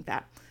why I think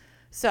that.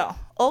 So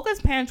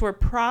Olga's parents were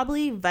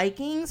probably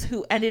Vikings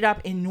who ended up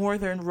in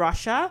northern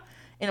Russia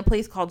in a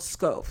place called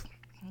Pskov.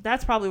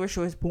 That's probably where she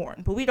was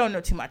born, but we don't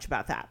know too much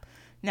about that.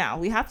 Now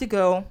we have to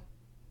go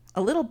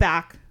a little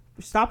back,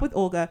 stop with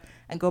Olga,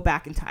 and go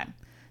back in time.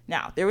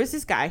 Now there was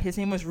this guy, his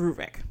name was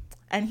Rurik,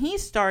 and he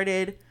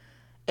started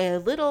a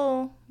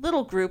little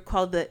group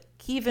called the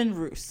Kievan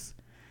Rus.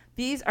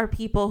 These are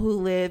people who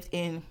lived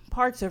in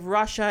parts of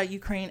Russia,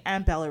 Ukraine,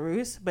 and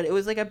Belarus, but it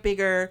was like a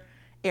bigger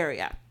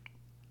area.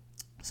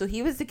 So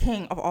he was the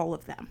king of all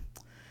of them.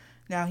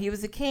 Now, he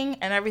was the king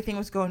and everything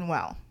was going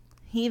well.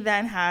 He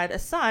then had a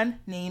son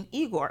named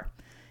Igor.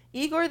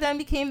 Igor then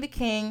became the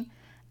king,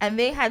 and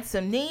they had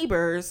some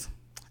neighbors,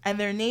 and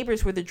their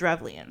neighbors were the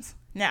Drevlians.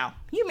 Now,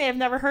 you may have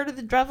never heard of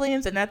the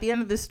Drevlians, and at the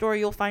end of this story,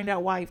 you'll find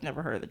out why you've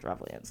never heard of the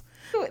Drevlians.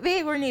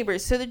 They were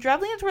neighbors. So the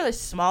Drevlians were a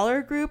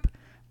smaller group,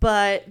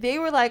 but they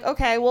were like,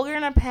 okay, well, we're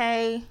going to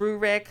pay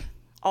Rurik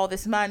all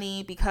this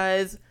money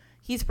because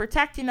he's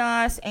protecting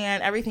us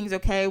and everything's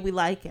okay. We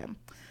like him.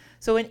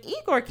 So when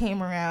Igor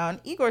came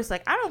around, Igor's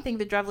like, I don't think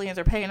the Drevlians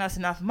are paying us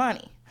enough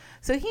money.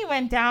 So he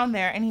went down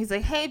there and he's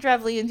like, hey,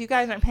 Drevlians, you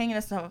guys aren't paying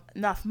us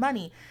enough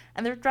money.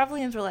 And the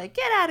Drevlians were like,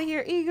 get out of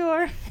here,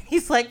 Igor.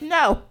 He's like,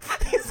 no.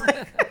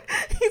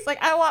 He's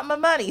like, I want my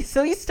money.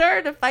 So he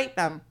started to fight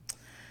them.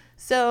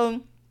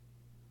 So...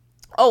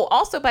 Oh,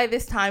 also by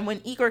this time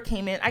when Igor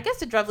came in, I guess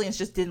the Drevlians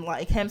just didn't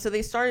like him. So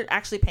they started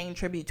actually paying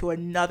tribute to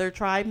another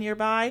tribe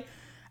nearby.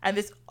 And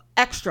this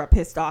extra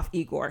pissed off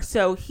Igor.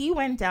 So he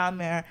went down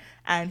there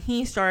and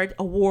he started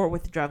a war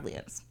with the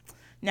Drevlians.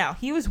 Now,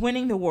 he was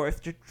winning the war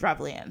with the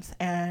Drevlians.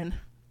 And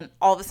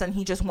all of a sudden,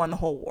 he just won the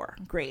whole war.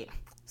 Great.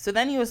 So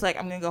then he was like,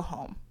 I'm going to go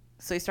home.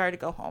 So he started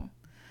to go home.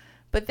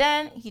 But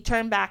then he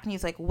turned back and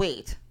he's like,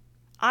 wait,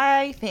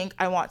 I think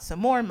I want some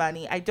more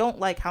money. I don't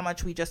like how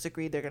much we just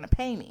agreed they're going to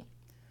pay me.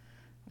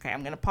 Okay,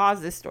 I'm going to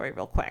pause this story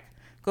real quick.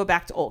 Go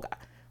back to Olga.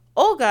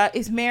 Olga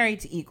is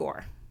married to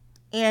Igor.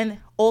 And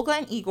Olga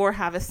and Igor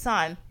have a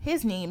son.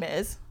 His name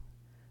is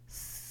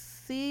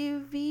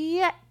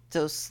Sviatoslav.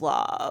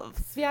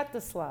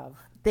 Sviatoslav.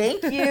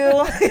 Thank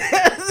you.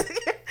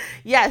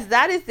 Yes,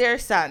 that is their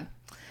son.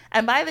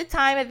 And by the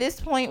time at this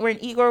point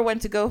when Igor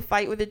went to go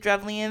fight with the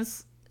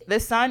Drevlians, the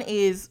son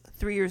is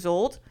 3 years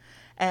old.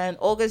 And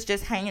Olga's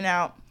just hanging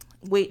out,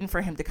 waiting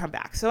for him to come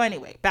back. So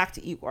anyway, back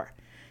to Igor.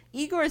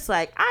 Igor's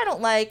like, I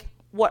don't like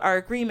what our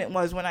agreement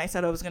was when I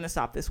said I was going to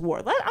stop this war.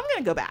 I'm going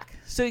to go back.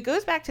 So he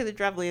goes back to the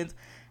Drevlians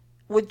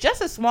with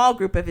just a small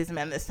group of his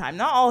men this time,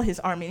 not all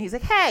his army. And he's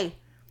like, hey,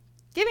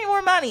 give me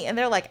more money. And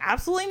they're like,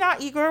 absolutely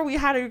not, Igor. We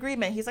had an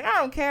agreement. He's like, I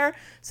don't care.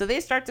 So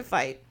they start to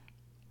fight.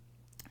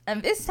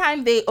 And this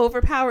time they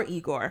overpower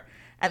Igor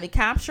and they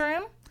capture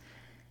him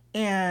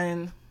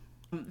and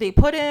they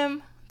put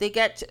him, they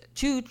get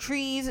 2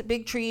 trees,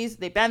 big trees.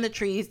 They bend the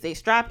trees. They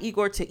strap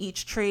Igor to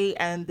each tree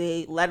and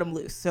they let him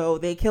loose. So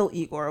they kill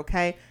Igor.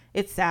 Okay.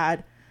 It's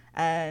sad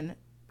and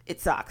it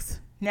sucks.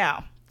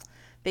 Now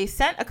they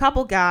sent a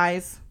couple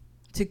guys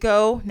to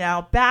go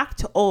now back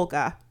to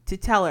Olga to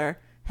tell her,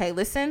 hey,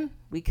 listen,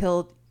 we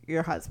killed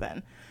your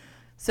husband.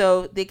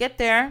 So they get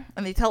there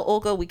and they tell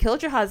Olga, we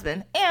killed your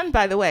husband. And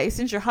by the way,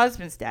 since your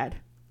husband's dead,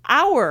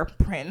 our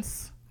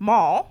prince,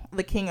 Mal,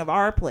 the king of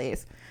our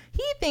place,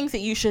 he thinks that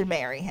you should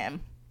marry him.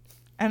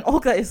 And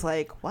Olga is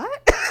like,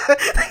 what?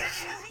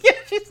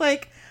 She's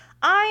like,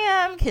 I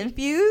am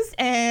confused.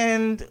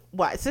 And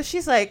what? So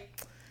she's like,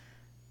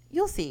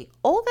 you'll see.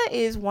 Olga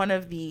is one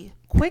of the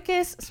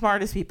quickest,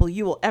 smartest people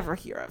you will ever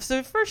hear of. So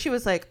at first she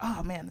was like,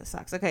 oh man, this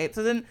sucks. Okay.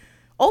 So then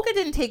Olga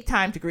didn't take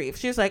time to grieve.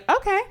 She was like,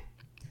 okay,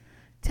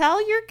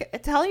 tell your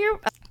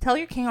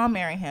king I'll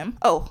marry him.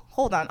 Oh,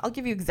 hold on. I'll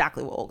give you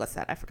exactly what Olga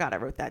said. I forgot I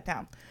wrote that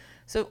down.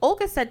 So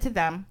Olga said to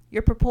them,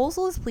 your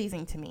proposal is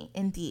pleasing to me.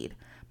 Indeed,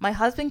 my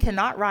husband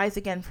cannot rise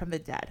again from the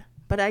dead,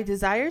 but I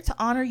desire to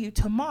honor you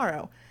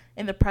tomorrow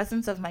in the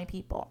presence of my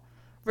people.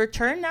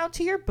 Return now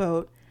to your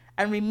boat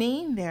and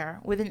remain there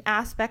with an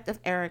aspect of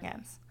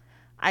arrogance.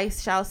 I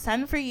shall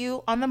send for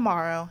you on the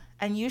morrow,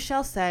 and you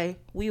shall say,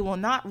 we will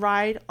not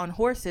ride on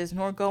horses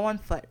nor go on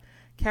foot.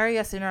 Carry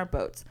us in our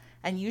boats,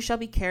 and you shall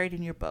be carried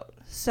in your boat.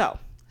 So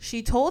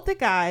she told the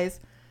guys,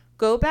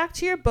 go back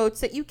to your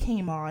boats that you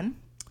came on,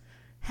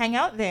 hang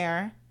out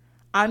there.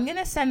 I'm going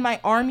to send my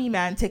army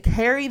men to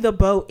carry the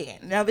boat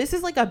in. Now, this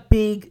is like a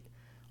big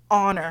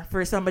honor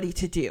for somebody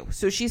to do.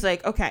 So she's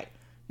like, okay,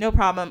 no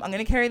problem. I'm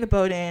going to carry the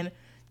boat in.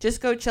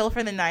 Just go chill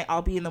for the night.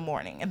 I'll be in the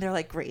morning. And they're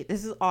like, great.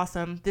 This is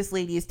awesome. This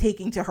lady is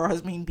taking to her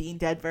husband being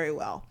dead very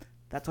well.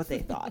 That's what they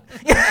thought.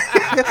 Yeah.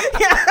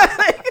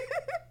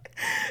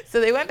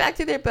 So they went back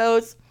to their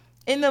boats.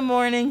 In the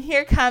morning,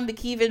 here come the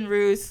Kievan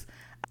Rus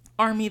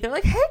army. They're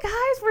like, hey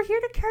guys, we're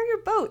here to carry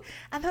your boat.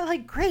 And they're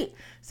like, great.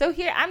 So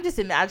here, I'm just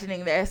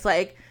imagining this,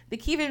 like the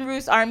Kievan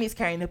Rus army's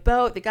carrying the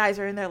boat. The guys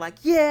are in there like,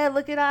 yeah,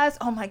 look at us.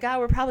 Oh my God,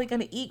 we're probably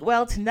going to eat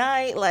well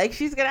tonight. Like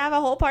she's going to have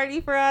a whole party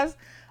for us.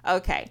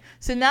 Okay.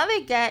 So now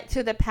they get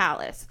to the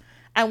palace.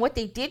 And what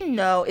they didn't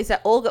know is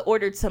that Olga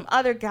ordered some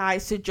other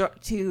guys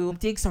to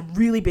dig some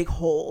really big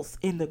holes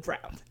in the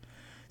ground.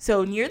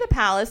 So near the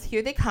palace,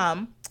 here they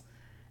come.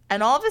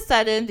 And all of a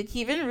sudden, the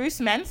Kievan Rus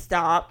men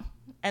stop.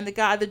 And the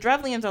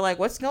Drevlians are like,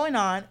 what's going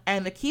on?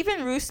 And the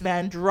Kievan Rus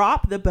men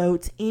drop the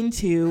boats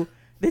into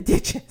the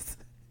ditches.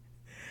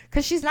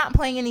 Because she's not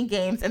playing any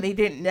games and they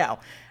didn't know.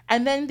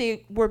 And then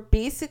they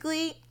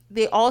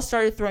all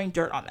started throwing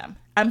dirt on them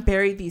and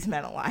buried these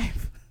men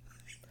alive.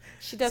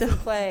 She doesn't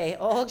play.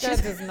 Olga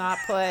does not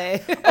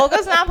play.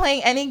 Olga's not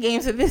playing any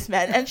games with this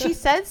man. And she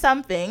said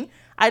something.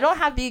 I don't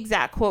have the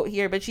exact quote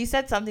here, but she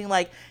said something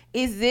like,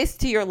 is this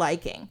to your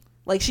liking?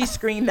 Like she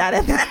screamed that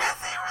at them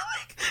as they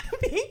were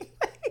like being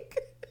like,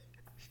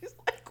 she's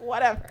like,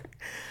 whatever.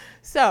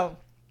 So,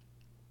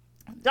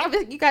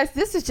 you guys,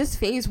 this is just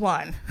phase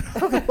 1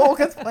 of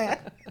Olga's plan.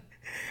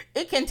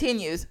 It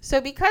continues. So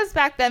because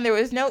back then there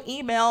was no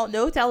email,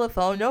 no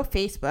telephone, no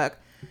Facebook,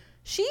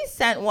 she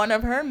sent one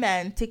of her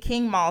men to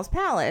King Mal's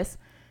palace.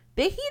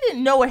 He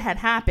didn't know what had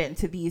happened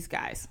to these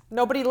guys.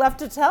 Nobody left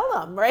to tell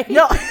them, right?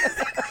 No,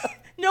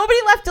 nobody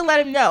left to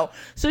let him know.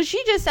 So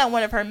she just sent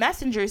one of her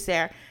messengers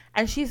there.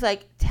 And she's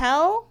like,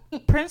 tell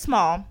Prince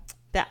Mal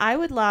that I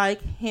would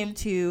like him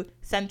to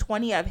send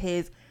 20 of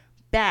his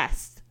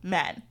best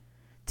men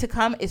to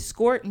come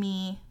escort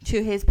me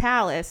to his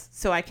palace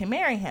so I can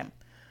marry him.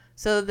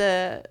 So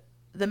the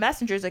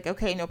messenger's like,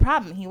 okay, no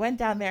problem. He went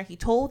down there. He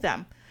told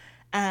them.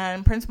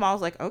 And Prince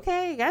Mal's like,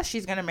 okay, I guess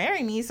she's going to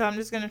marry me, so I'm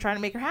just going to try to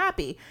make her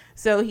happy.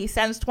 So he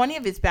sends 20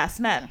 of his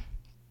best men.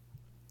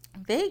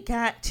 They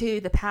get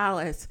to the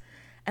palace,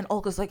 and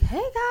Olga's like,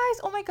 hey, guys,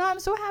 oh, my God, I'm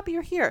so happy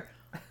you're here.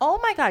 Oh,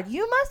 my God,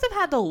 you must have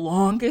had the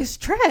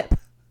longest trip.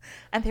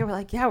 And they were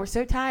like, yeah, we're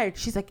so tired.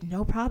 She's like,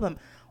 no problem.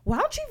 why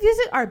don't you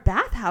visit our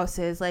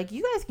bathhouses? Like,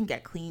 you guys can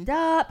get cleaned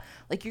up.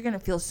 Like, you're going to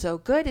feel so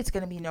good. It's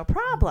going to be no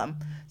problem.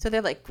 So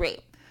they're like,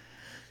 great.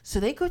 So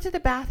they go to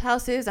the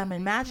bathhouses. I'm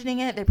imagining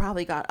it. They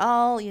probably got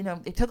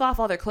they took off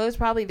all their clothes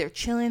probably. They're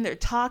chilling. They're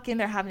talking.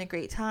 They're having a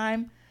great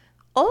time.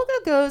 Olga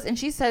goes and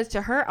she says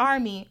to her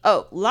army,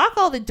 lock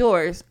all the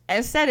doors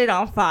and set it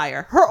on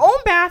fire. Her own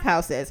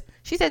bathhouses.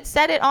 She said,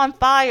 set it on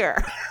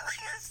fire.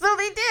 So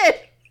they did.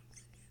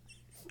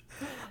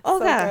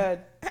 Olga.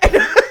 So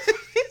good.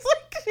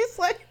 She's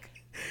like,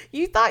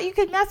 you thought you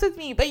could mess with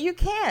me, but you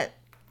can't.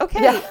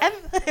 Okay. Yeah. And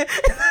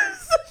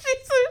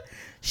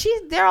so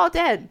they're all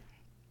dead.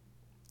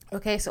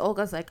 Okay, so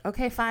Olga's like,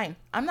 okay, fine.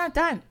 I'm not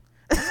done.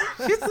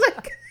 She's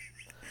like,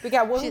 we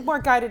got one more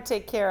guy to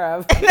take care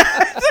of.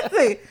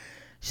 Exactly.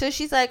 So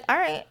she's like, all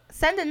right,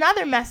 send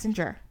another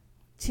messenger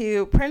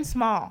to Prince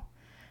Mal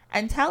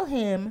and tell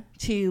him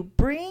to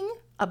bring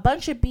a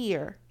bunch of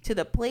beer to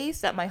the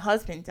place that my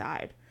husband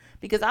died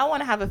because I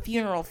want to have a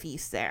funeral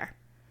feast there.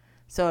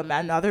 So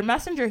another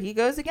messenger, he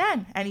goes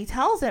again and he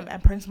tells him,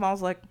 and Prince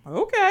Mal's like,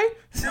 okay.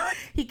 So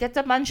he gets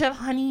a bunch of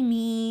honey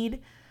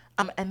mead,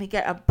 and they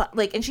get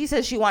and she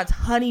says she wants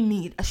honey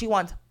mead. She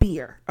wants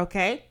beer.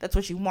 Okay. That's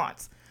what she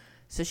wants.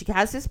 So she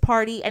has this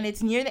party and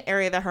it's near the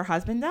area that her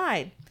husband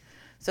died.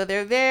 So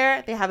they're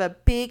there. They have a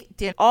big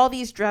dinner. All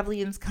these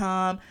Drevlians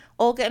come.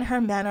 Olga and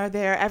her men are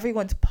there.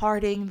 Everyone's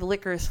partying. The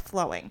liquor is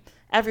flowing.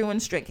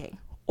 Everyone's drinking.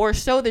 Or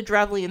so the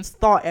Drevlians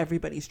thought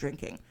everybody's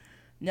drinking.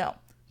 No.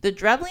 The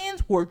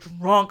Drevlians were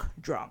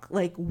drunk,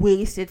 like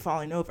wasted,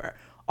 falling over.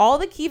 All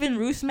the Kievan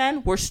Rus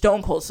men were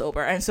stone cold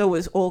sober, and so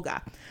was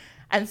Olga.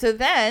 And so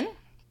then,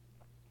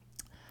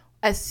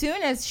 as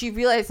soon as she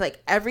realized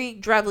like every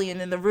Drevlian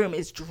in the room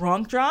is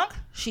drunk,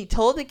 she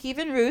told the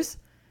Kievan Rus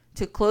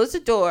to close the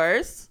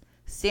doors,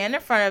 stand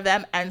in front of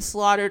them, and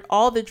slaughtered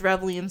all the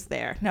Drevlians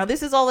there. Now,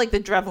 this is all like the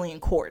Drevlian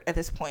court at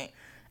this point.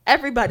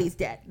 Everybody's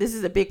dead. This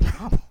is a big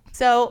problem.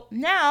 So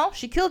now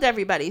she killed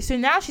everybody. So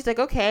now she's like,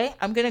 okay,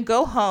 I'm going to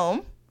go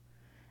home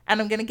and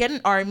I'm going to get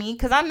an army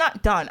because I'm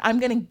not done. I'm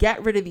going to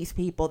get rid of these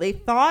people. They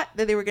thought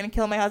that they were going to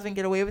kill my husband,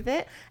 get away with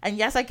it. And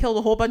yes, I killed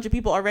a whole bunch of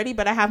people already,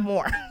 but I have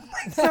more.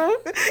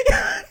 So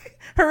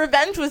her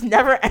revenge was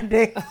never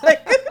ending.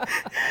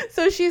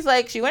 So she's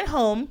like, she went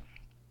home,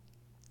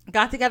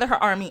 got together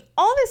her army.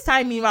 All this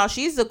time, meanwhile,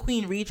 she's the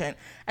queen regent,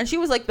 and she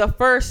was like the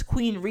first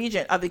queen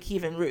regent of the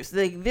Kievan Rus.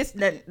 Like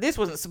this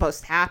wasn't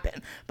supposed to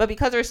happen, but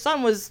because her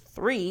son was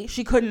 3,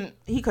 he couldn't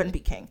be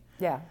king.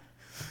 Yeah.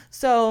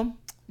 So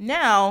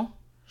now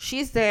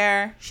she's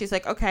there. She's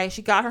like, okay,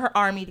 she got her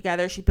army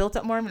together. She built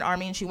up more of an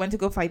army, and she went to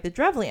go fight the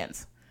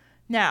Drevlians.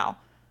 Now,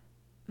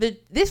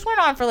 this went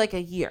on for like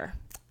a year,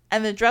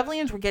 and the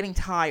Drevlians were getting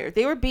tired.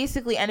 They were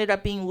basically ended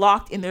up being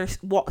locked in their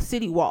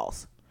city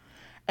walls.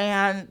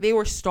 And they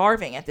were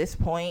starving at this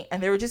point,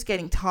 and they were just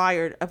getting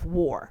tired of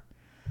war.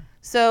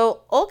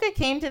 So Olga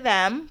came to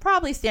them,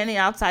 probably standing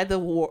outside the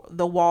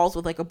walls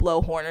with like a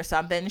blowhorn or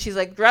something. And she's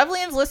like,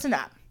 Drevlians, listen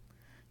up.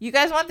 You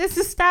guys want this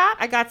to stop?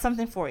 I got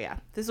something for you.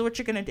 This is what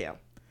you're going to do.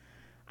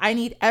 I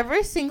need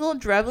every single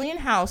Drevlian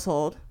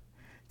household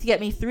to get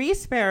me 3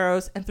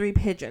 sparrows and 3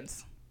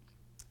 pigeons.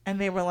 And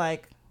they were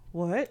like,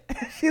 what?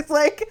 She's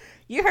like,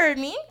 you heard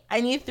me. I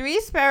need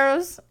 3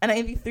 sparrows and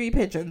I need 3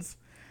 pigeons.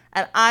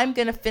 And I'm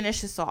going to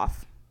finish this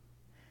off.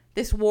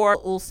 This war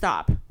will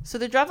stop. So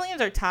the Drevlians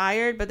are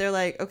tired, but they're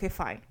like, okay,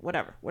 fine,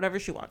 whatever. Whatever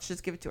she wants,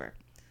 just give it to her.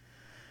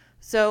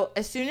 So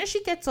as soon as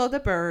she gets all the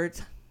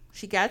birds,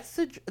 she gets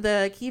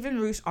the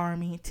Kievan Rus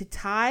army to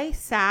tie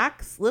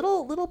sacks,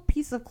 little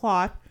piece of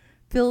cloth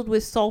filled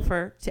with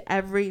sulfur to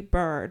every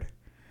bird.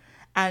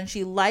 And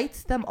she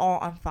lights them all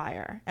on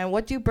fire. And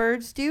what do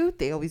birds do?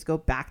 They always go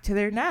back to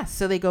their nests.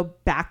 So they go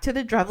back to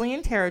the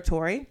Drevlian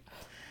territory.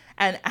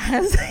 And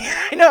as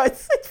I know,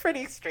 it's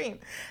pretty extreme.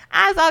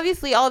 As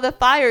obviously all the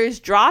fire is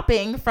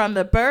dropping from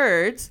the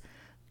birds,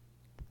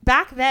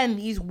 back then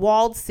these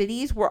walled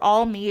cities were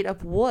all made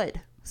of wood.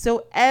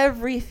 So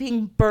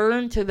everything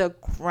burned to the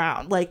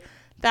ground. Like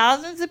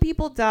thousands of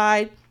people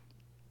died,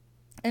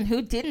 and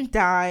who didn't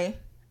die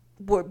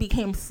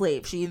became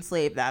slaves. She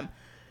enslaved them.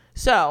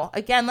 So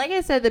again, like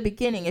I said at the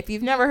beginning, if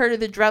you've never heard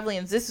of the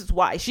Drevlians, this is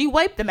why. She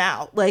wiped them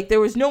out. Like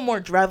there was no more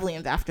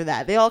Drevlians after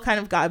that. They all kind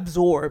of got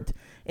absorbed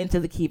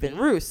into the Kievan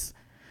Rus.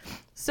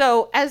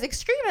 So as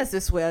extreme as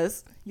this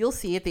was, you'll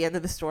see at the end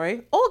of the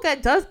story, Olga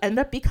does end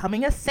up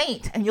becoming a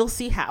saint, and you'll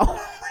see how.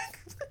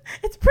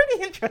 It's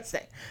pretty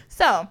interesting.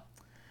 So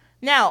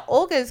now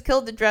Olga has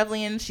killed the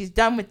Drevlians. She's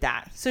done with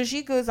that. So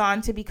she goes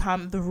on to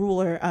become the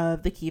ruler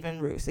of the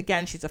Kievan Rus.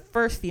 Again, she's the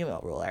first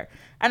female ruler.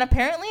 And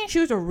apparently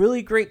she was a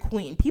really great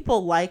queen.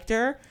 People liked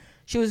her.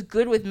 She was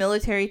good with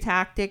military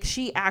tactics.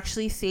 She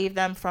actually saved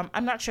them from,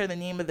 I'm not sure the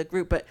name of the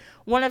group, but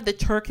one of the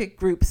Turkic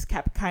groups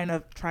kept kind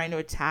of trying to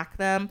attack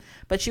them.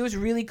 But she was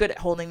really good at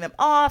holding them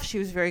off. She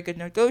was a very good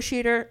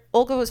negotiator.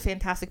 Olga was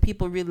fantastic.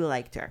 People really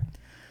liked her.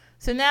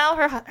 So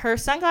now her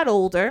son got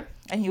older,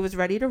 and he was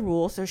ready to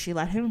rule, so she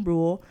let him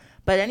rule.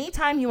 But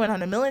anytime he went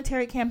on a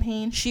military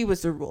campaign, she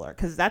was the ruler,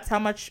 because that's how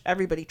much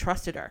everybody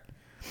trusted her.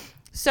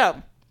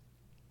 So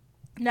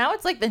Now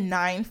it's like the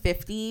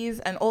 950s,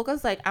 and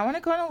Olga's like, I want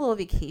to go on a little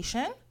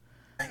vacation.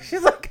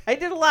 She's like, I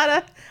did a lot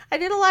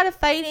of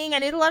fighting. I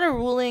did a lot of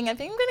ruling. I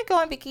think I'm going to go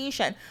on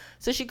vacation.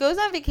 So she goes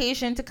on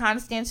vacation to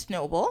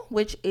Constantinople,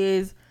 which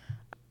is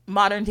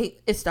modern day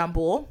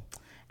Istanbul.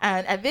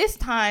 And at this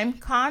time,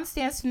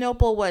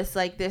 Constantinople was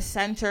like the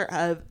center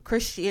of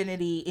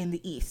Christianity in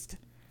the East,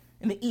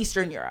 in the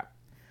Eastern Europe.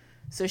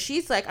 So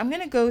she's like, I'm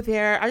going to go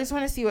there. I just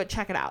want to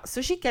check it out.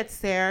 So she gets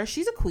there.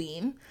 She's a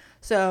queen.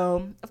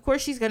 So, of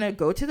course, she's going to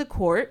go to the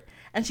court.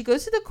 And she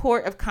goes to the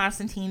court of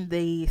Constantine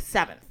the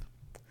 7th.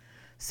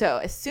 So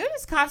as soon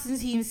as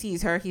Constantine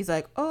sees her, he's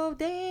like, oh,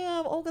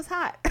 damn, Olga's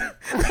hot.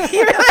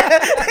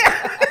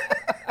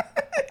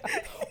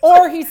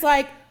 Or he's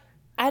like,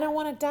 I don't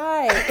want to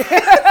die.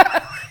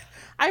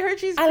 I heard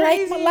she's crazy. I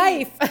like my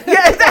life.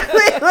 Yeah,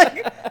 exactly.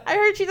 Like, I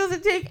heard she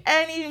doesn't take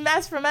any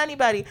mess from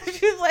anybody.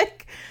 She's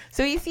like,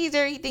 so he sees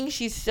her. He thinks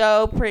she's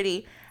so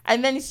pretty.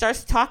 And then he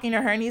starts talking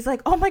to her, and he's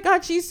like, oh, my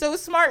God, she's so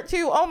smart,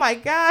 too. Oh, my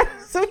God.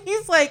 So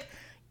he's like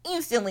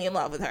instantly in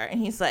love with her. And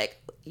he's like,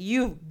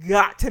 you've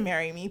got to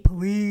marry me,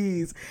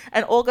 please.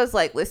 And Olga's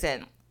like,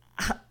 listen,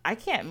 I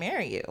can't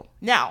marry you.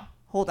 Now,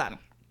 hold on.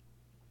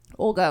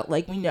 Olga,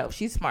 like we know,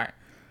 she's smart.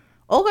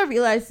 Olga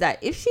realized that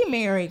if she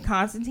married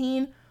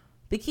Constantine,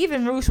 the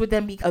Kievan Rus would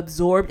then be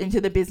absorbed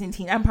into the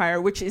Byzantine Empire,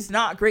 which is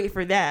not great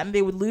for them.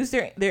 They would lose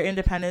their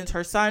independence.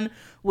 Her son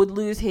would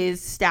lose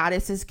his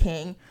status as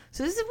king.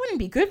 So this wouldn't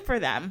be good for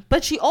them.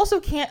 But she also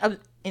can't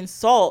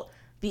insult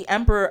the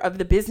emperor of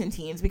the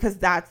Byzantines, because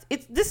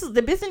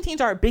the Byzantines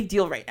are a big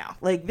deal right now.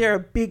 Like, they're a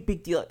big,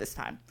 big deal at this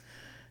time.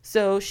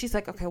 So she's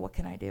like, okay, what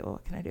can I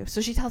do?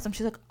 So she tells him,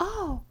 she's like,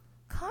 oh,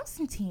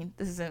 Constantine,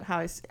 this isn't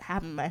how it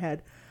happened in my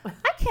head.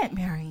 I can't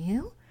marry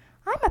you.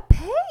 I'm a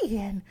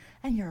pagan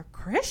and you're a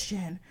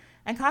Christian.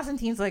 And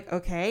Constantine's like,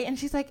 okay. And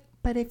she's like,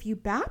 but if you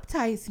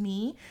baptize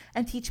me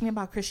and teach me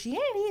about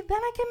Christianity, then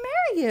I can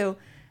marry you.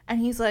 And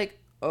he's like,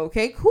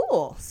 okay,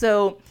 cool.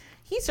 So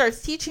he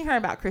starts teaching her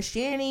about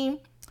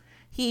Christianity.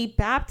 He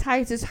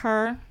baptizes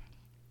her,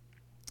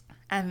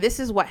 and this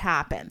is what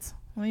happens.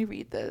 Let me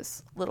read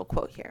this little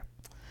quote here.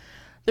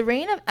 The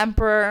reigning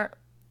emperor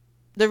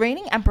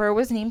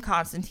was named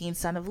Constantine,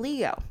 son of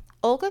Leo.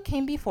 Olga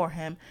came before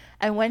him,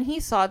 and when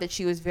he saw that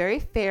she was very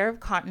fair of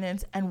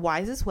countenance and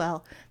wise as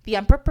well, the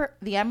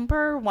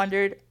emperor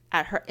wondered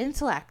at her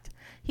intellect.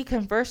 He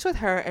conversed with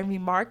her and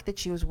remarked that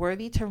she was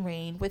worthy to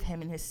reign with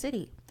him in his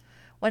city.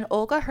 When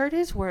Olga heard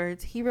his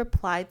words, he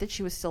replied that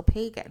she was still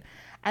pagan,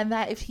 and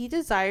that if he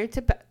desired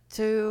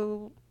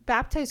to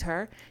baptize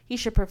her, he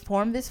should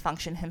perform this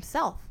function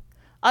himself.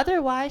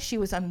 Otherwise, she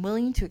was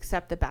unwilling to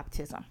accept the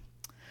baptism.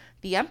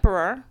 The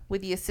emperor,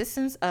 with the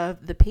assistance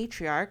of the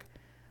patriarch,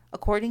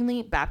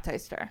 accordingly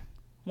baptized her.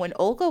 When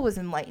Olga was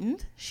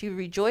enlightened, she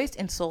rejoiced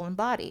in soul and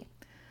body.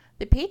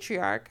 The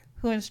patriarch,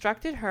 who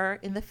instructed her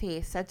in the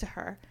faith, said to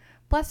her,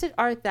 Blessed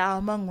art thou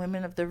among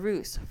women of the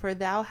Rus, for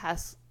thou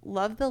hast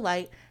loved the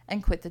light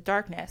and quit the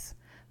darkness.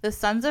 The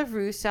sons of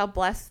Rus shall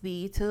bless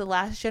thee to the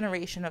last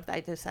generation of thy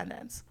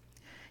descendants.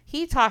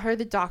 He taught her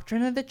the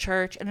doctrine of the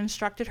church and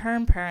instructed her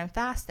in prayer and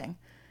fasting,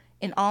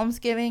 in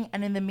almsgiving,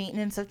 and in the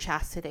maintenance of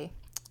chastity.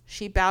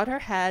 She bowed her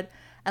head,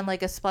 and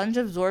like a sponge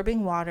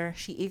absorbing water,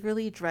 she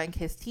eagerly drank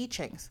his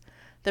teachings.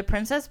 The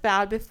princess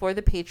bowed before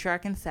the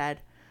patriarch and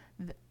said,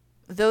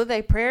 Though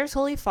thy prayers,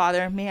 Holy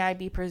Father, may I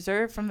be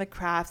preserved from the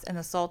crafts and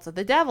assaults of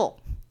the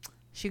devil.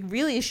 She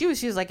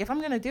was like, if I'm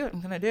going to do it,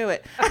 I'm going to do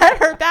it. At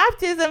her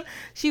baptism,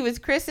 she was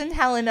christened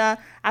Helena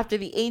after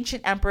the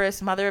ancient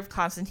empress, mother of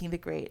Constantine the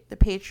Great. The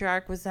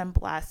patriarch was then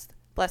blessed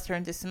her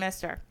and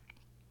dismissed her.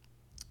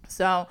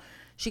 So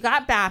she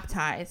got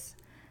baptized.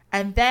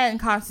 And then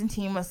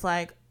Constantine was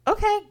like,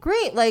 okay,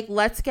 great. Like,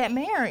 let's get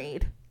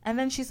married. And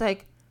then she's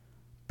like,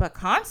 but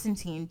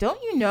Constantine,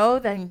 don't you know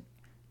that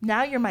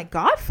now you're my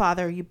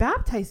godfather? You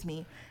baptized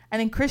me.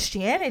 And in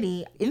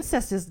Christianity,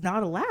 incest is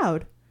not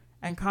allowed.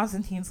 And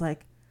Constantine's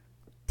like,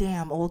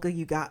 damn, Olga,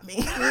 you got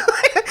me.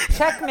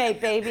 Checkmate,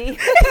 baby.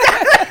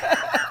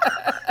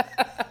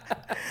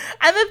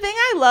 And the thing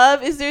I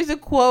love is there's a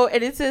quote,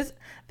 and it says,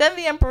 Then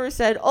the emperor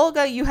said,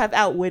 Olga, you have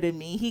outwitted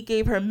me. He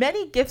gave her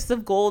many gifts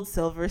of gold,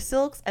 silver,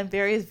 silks, and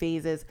various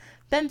vases,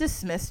 then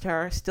dismissed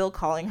her, still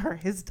calling her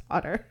his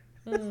daughter.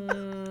 I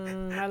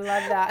love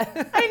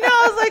that. I know.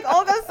 I was like,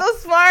 Olga's so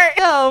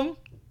smart.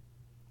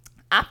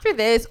 After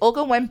this,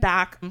 Olga went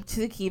back to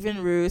the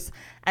Kievan Rus,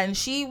 and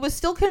she was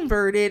still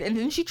converted, and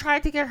then she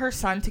tried to get her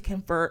son to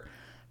convert.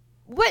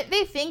 What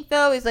they think,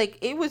 though, is like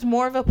it was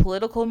more of a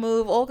political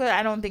move. Olga,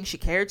 I don't think she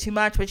cared too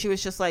much, but she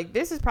was just like,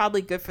 this is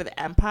probably good for the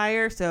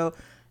empire, so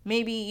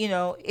maybe,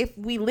 if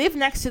we live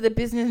next to the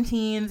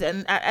Byzantines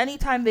and at any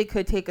time they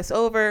could take us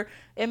over,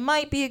 it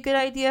might be a good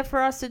idea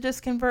for us to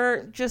just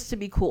convert just to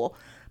be cool.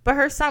 But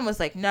her son was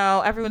like,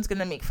 no, everyone's going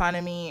to make fun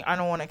of me. I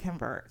don't want to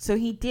convert. So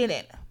he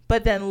didn't.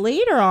 But then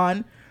later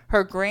on,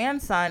 her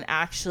grandson,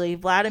 actually,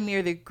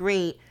 Vladimir the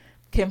Great,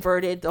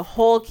 converted the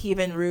whole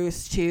Kievan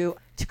Rus to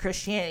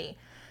Christianity.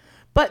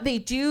 But they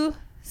do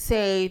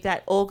say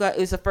that Olga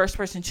is the first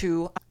person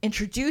to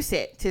introduce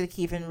it to the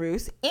Kievan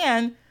Rus.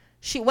 And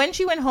when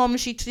she went home,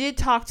 she did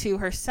talk to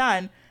her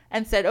son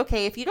and said,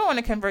 okay, if you don't want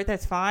to convert,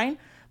 that's fine,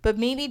 but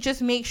maybe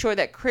just make sure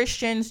that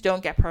Christians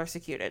don't get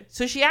persecuted.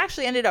 So she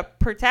actually ended up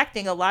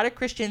protecting a lot of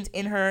Christians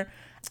in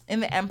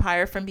the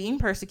empire from being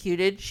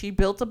persecuted. She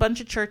built a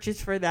bunch of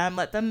churches for them,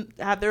 let them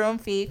have their own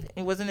faith.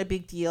 It wasn't a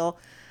big deal.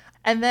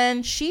 And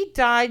then she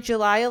died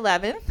July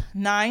 11th,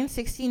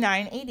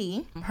 969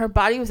 AD. Her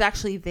body was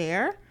actually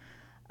there.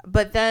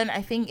 But then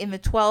I think in the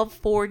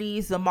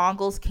 1240s, the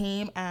Mongols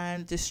came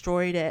and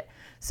destroyed it.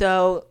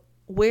 So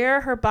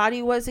where her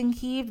body was in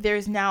Kyiv,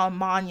 there's now a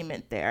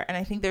monument there. And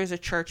I think there's a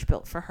church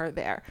built for her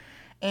there.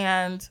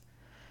 And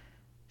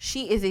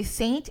she is a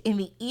saint in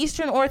the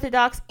Eastern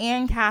Orthodox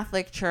and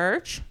Catholic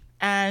Church.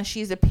 And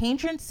she's a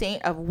patron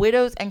saint of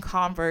widows and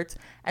converts.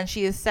 And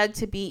she is said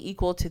to be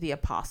equal to the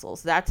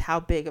apostles. That's how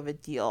big of a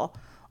deal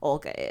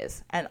Olga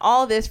is. And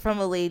all this from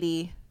a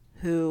lady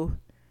who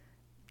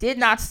did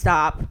not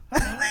stop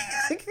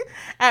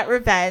at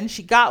revenge.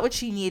 She got what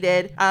she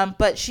needed.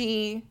 But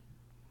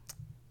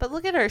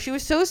look at her. She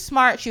was so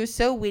smart. She was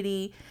so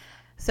witty.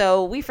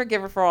 So we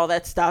forgive her for all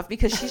that stuff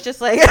because she's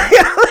just like,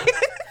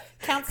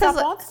 can't stop,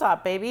 won't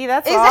stop, baby.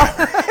 That's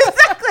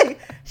exactly.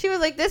 She was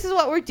like, this is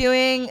what we're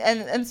doing.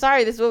 And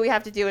sorry, this is what we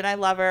have to do. And I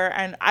love her.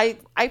 And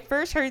I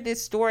first heard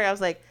this story. I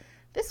was like,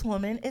 this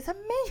woman is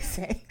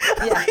amazing.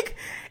 Yeah. Like,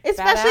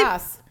 especially,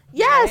 badass.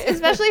 Yes, Right?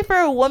 especially for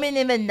a woman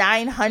in the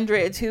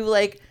 900s who,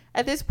 like,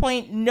 at this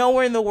point,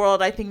 nowhere in the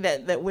world, I think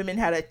that women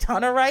had a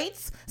ton of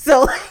rights.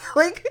 So,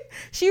 like,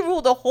 she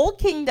ruled a whole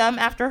kingdom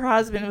after her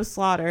husband was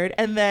slaughtered,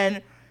 and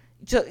then,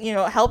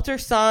 helped her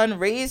son,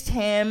 raised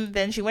him.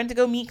 Then she went to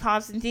go meet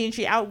Constantine.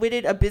 She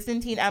outwitted a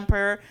Byzantine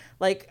emperor.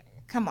 Like,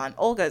 come on,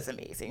 Olga's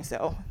amazing.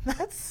 So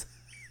that's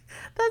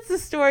the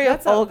story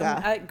of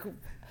Olga.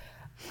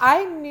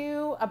 I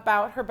knew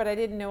about her, but I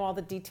didn't know all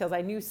the details.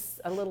 I knew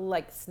a little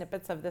like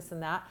snippets of this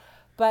and that.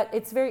 But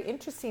it's very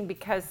interesting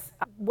because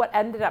what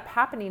ended up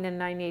happening in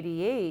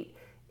 988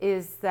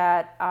 is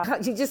that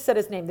you just said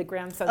his name, the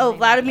grandson. Oh,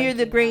 Vladimir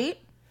the Great.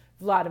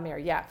 Vladimir,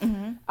 yeah.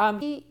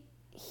 Mm-hmm.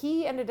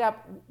 He ended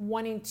up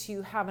wanting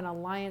to have an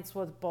alliance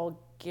with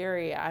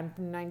Bulgaria. I'm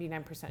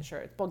 99% sure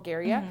it's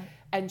Bulgaria, Mm-hmm.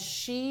 and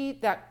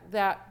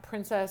that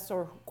princess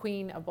or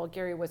queen of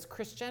Bulgaria was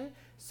Christian.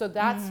 So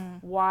that's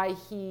why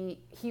he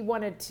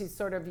wanted to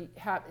sort of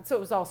have. So it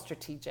was all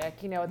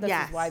strategic, This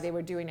Yes. is why they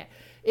were doing it.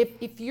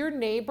 If your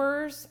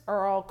neighbors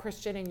are all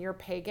Christian and you're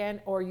pagan,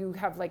 or you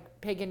have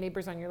like pagan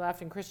neighbors on your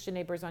left and Christian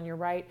neighbors on your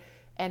right,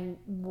 and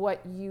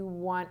what you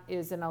want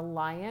is an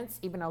alliance,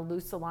 even a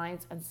loose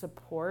alliance, and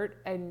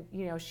support. And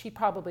she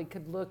probably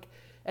could look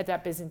at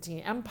that Byzantine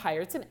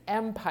Empire. It's an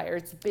empire.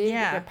 It's big.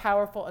 Yeah. They're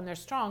powerful and they're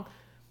strong.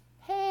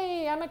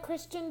 Hey, I'm a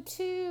Christian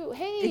too.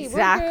 Hey,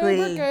 exactly.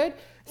 We're good.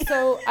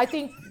 So I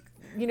think,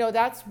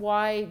 that's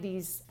why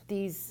these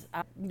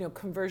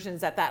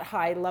conversions at that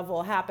high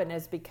level happen,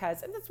 is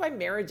because, and that's why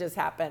marriages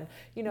happen.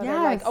 They're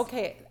like,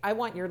 okay, I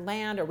want your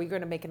land, or we're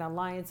going to make an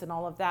alliance and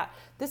all of that.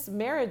 This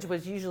marriage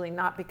was usually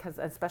not because,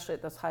 especially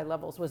at those high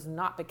levels, was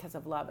not because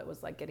of love. It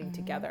was like getting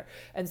together.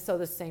 And so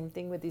the same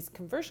thing with these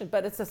conversions,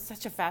 but it's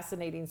such a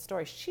fascinating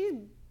story.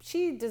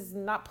 She does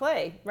not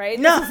play, right?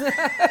 No.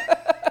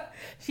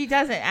 She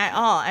doesn't at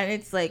all. And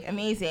it's like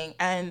amazing.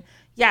 And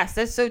yes,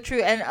 that's so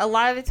true. And a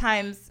lot of the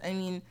times, I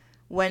mean,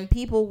 when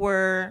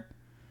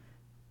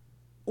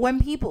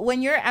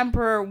your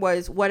emperor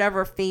was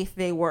whatever faith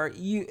they were,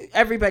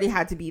 everybody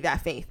had to be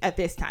that faith at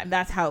this time.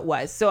 That's how it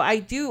was. So I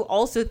do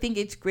also think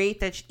it's great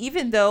that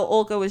even though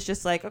Olga was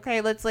just like,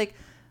 okay,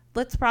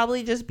 let's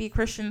probably just be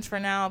Christians for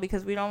now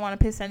because we don't want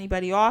to piss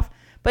anybody off.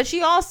 But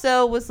she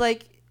also was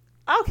like,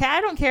 okay,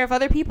 I don't care if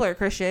other people are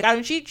Christian. I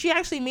mean, she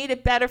actually made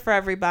it better for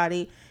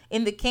everybody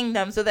in the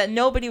kingdom so that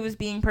nobody was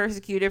being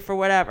persecuted for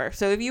whatever.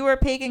 So if you were a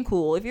pagan,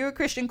 cool. If you were a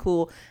Christian,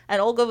 cool.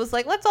 And Olga was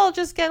like, let's all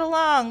just get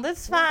along.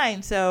 That's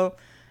fine. So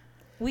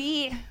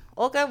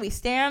Olga, we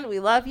stand.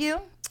 We love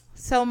you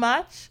so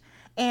much.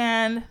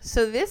 And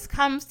so this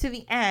comes to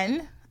the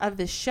end of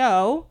the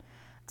show.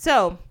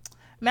 So,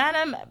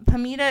 Madam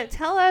Pamita,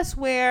 tell us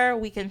where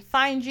we can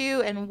find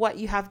you and what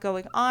you have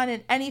going on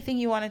and anything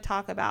you want to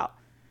talk about.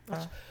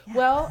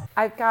 Well,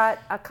 I've got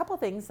a couple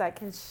things that I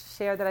can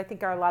share that I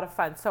think are a lot of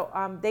fun. So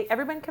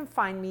everyone can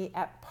find me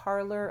at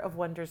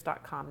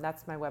parlorofwonders.com.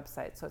 That's my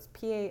website. So it's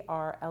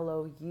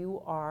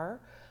PARLOUR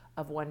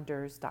of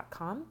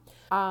wonders.com.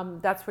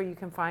 That's where you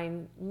can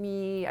find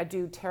me. I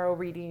do tarot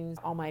readings,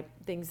 all my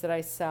things that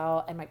I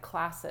sell, and my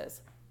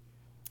classes.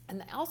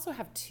 And I also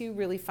have two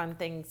really fun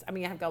things. I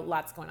mean, I've got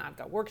lots going on. I've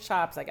got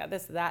workshops. I got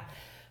this, that.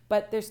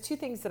 But there's two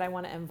things that I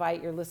want to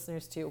invite your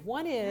listeners to.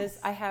 One is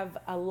I have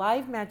a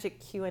live magic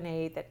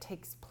Q&A that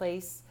takes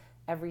place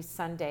every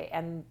Sunday.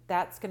 And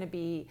that's going to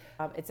be,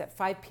 it's at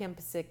 5 p.m.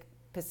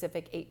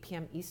 Pacific, 8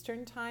 p.m.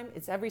 Eastern time.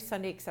 It's every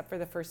Sunday except for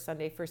the first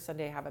Sunday. First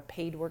Sunday I have a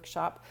paid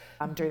workshop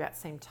during that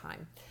same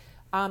time.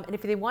 And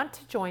if they want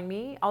to join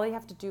me, all you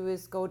have to do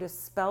is go to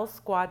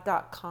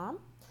spellsquad.com.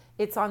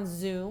 It's on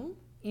Zoom.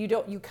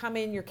 you come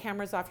in, your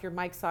camera's off, your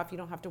mic's off, you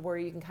don't have to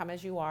worry, you can come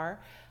as you are.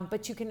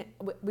 But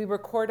we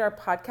record our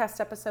podcast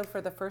episode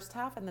for the first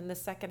half, and then the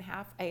second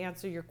half, I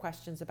answer your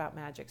questions about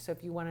magic. So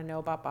if you want to know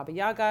about Baba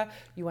Yaga,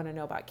 you want to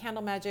know about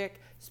candle magic,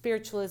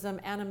 spiritualism,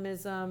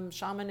 animism,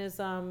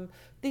 shamanism,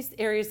 these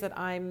areas that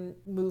I'm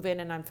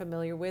moving and I'm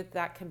familiar with,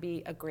 that can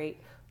be a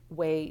great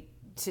way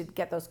to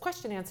get those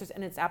question answers,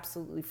 and it's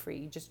absolutely free.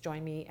 You just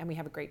join me and we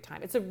have a great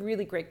time. It's a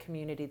really great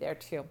community there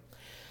too.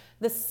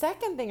 The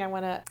second thing I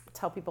want to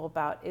tell people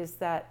about is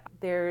that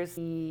there's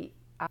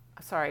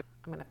sorry, I'm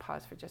going to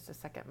pause for just a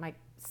second. My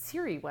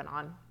Siri went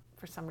on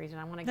for some reason.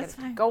 I want to get it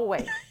to go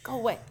away. Go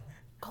away.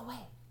 Go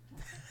away.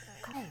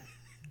 Go away.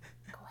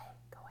 Go away.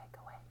 Go away.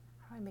 Go away.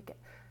 How do I make it?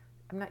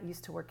 I'm not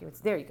used to working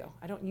with, there you go.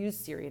 I don't use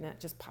Siri and it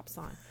just pops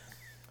on.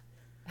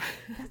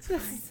 That's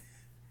fine.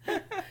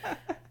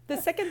 The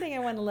second thing I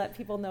want to let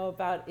people know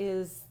about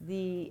is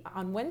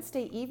on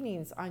Wednesday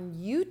evenings on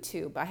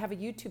YouTube, I have a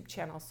YouTube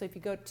channel. So if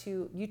you go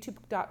to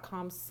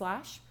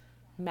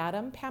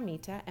youtube.com/Madam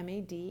Pamita,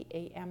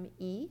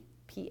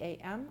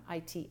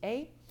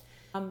 MADAMEPAMITA,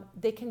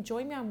 they can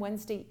join me on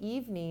Wednesday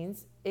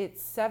evenings.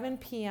 It's 7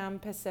 p.m.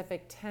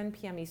 Pacific, 10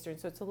 p.m. Eastern,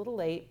 so it's a little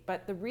late.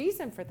 But the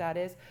reason for that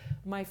is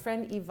my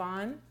friend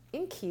Ivan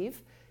in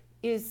Kiev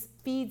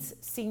feeds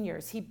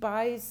seniors. He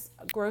buys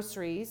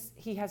groceries.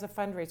 He has a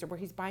fundraiser where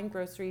he's buying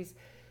groceries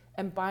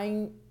and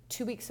buying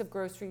 2 weeks of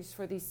groceries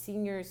for these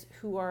seniors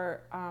who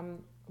are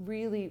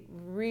really,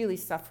 really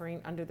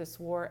suffering under this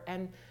war,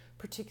 and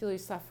particularly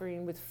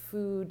suffering with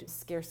food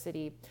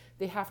scarcity.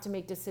 They have to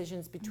make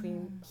decisions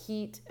between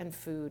heat and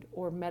food,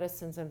 or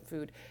medicines and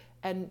food.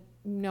 And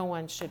no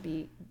one should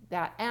be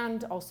that,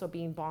 and also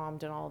being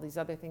bombed and all these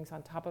other things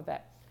on top of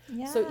it.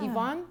 Yeah. So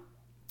Yvonne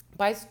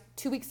buys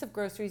 2 weeks of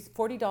groceries,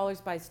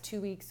 $40 buys 2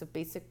 weeks of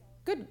basic,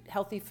 good,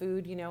 healthy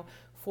food,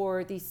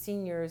 for these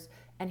seniors,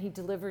 and he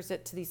delivers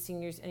it to these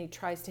seniors, and he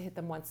tries to hit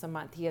them once a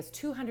month. He has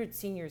 200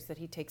 seniors that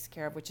he takes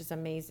care of, which is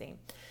amazing.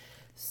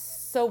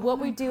 So what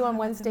we do on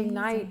Wednesday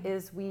night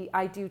is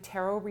I do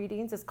tarot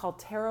readings. It's called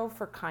Tarot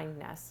for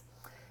Kindness.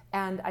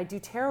 And I do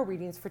tarot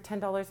readings for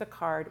 $10 a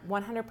card.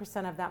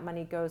 100% of that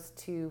money goes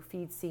to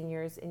feed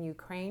seniors in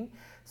Ukraine.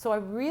 So I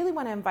really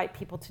want to invite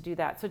people to do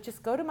that. So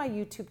just go to my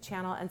YouTube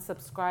channel and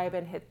subscribe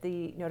and hit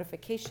the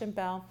notification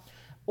bell.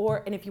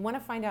 And if you want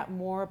to find out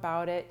more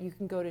about it, you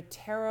can go to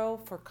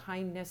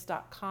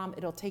tarotforkindness.com.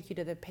 It'll take you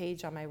to the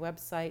page on my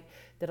website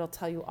that'll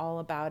tell you all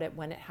about it,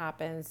 when it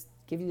happens,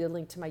 give you the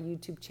link to my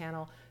YouTube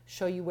channel,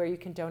 show you where you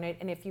can donate.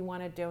 And if you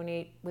want to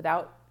donate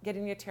without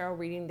getting a tarot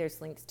reading, there's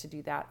links to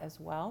do that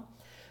as well.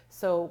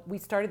 So we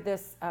started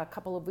this a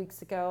couple of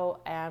weeks ago,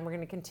 and we're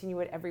going to continue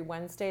it every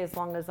Wednesday as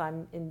long as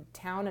I'm in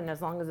town and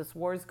as long as this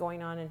war is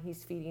going on and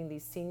he's feeding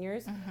these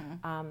seniors.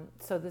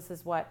 So this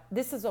is what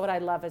I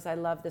love, is I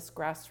love this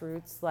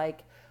grassroots.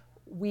 Like,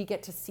 we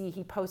get to see,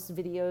 he posts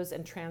videos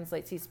and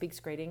translates. He speaks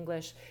great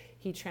English.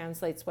 He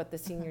translates what the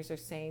seniors are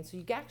saying. So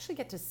you actually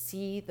get to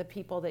see the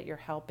people that you're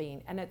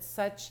helping, and it's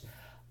such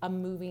a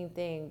moving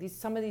thing.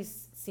 Some of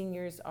these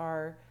seniors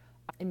are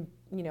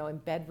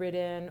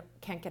bedridden,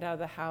 can't get out of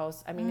the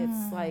house. I mean,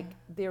 it's like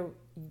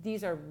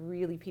these are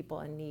really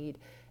people in need,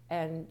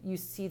 and you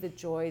see the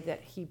joy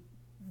that he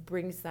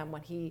brings them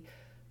when he,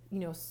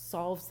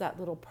 solves that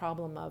little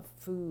problem of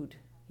food.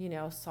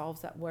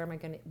 Solves that how am I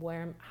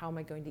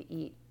going to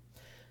eat?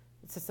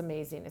 It's just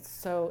amazing.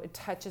 It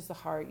touches the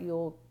heart.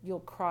 You'll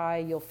cry.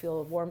 You'll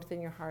feel warmth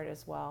in your heart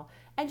as well.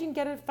 And you can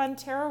get a fun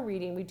tarot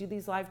reading. We do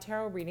these live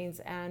tarot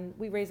readings, and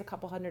we raise a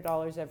couple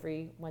 $100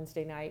 every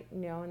Wednesday night.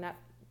 And that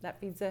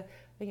feeds a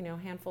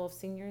handful of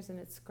seniors, and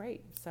it's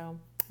great. So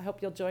I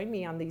hope you'll join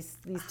me on these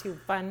two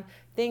fun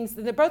things.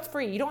 They're both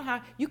free.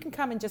 You can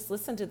come and just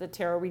listen to the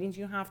tarot readings.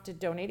 You don't have to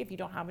donate if you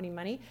don't have any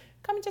money.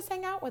 Come and just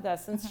hang out with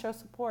us and show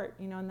support,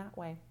 in that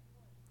way.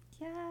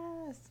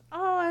 Yes.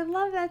 Oh, I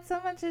love that so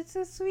much. It's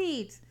so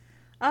sweet.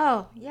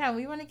 Oh, yeah.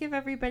 We want to give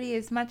everybody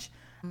as much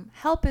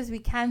help as we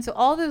can. So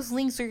all those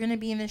links are going to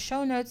be in the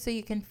show notes, so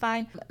you can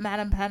find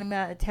Madam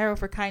Pamita, Tarot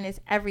for Kindness.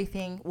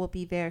 Everything will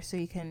be there, so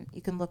you can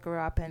look her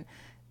up and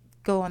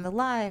go on the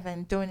live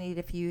and donate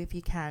if you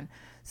can.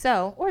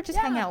 So, or just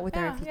hang out with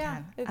her if you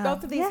can.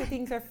 Both of these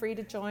things are free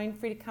to join,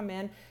 free to come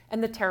in,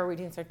 and the tarot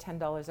readings are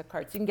 $10 a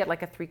card. So you can get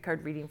like a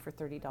 3-card reading for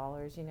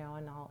 $30,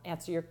 and I'll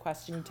answer your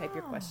question. You type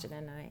your question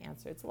in, and I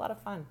answer. It's a lot of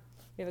fun.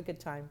 We have a good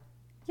time.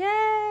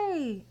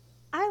 Yay!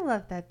 I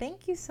love that.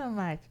 Thank you so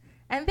much.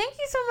 And thank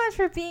you so much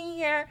for being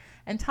here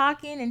and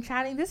talking and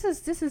chatting. This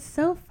is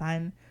so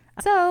fun.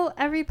 So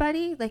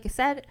everybody, like I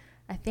said,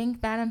 I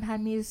thank Madam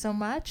Pamita so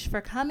much for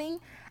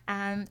coming.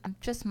 And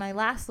just my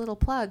last little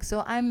plug.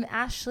 So I'm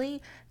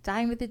Ashley,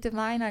 Dine with the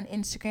Divine on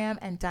Instagram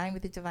and Dine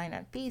with the Divine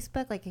on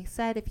Facebook. Like I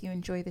said, if you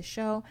enjoy the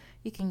show,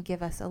 you can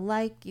give us a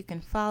like, you can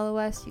follow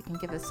us, you can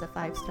give us a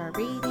 5-star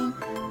rating.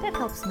 That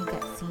helps me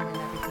get seen and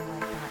everything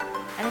like that.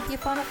 And if you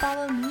want to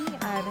follow me,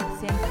 I'm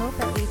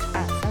Sankofa HS,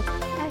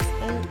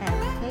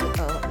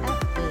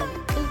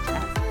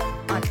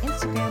 SANKOFAHS on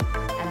Instagram,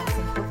 and I'm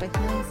Sankofa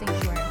Healing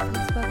Sanctuary on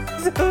Facebook.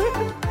 So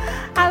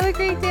have a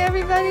great day,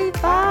 everybody.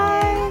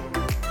 Bye.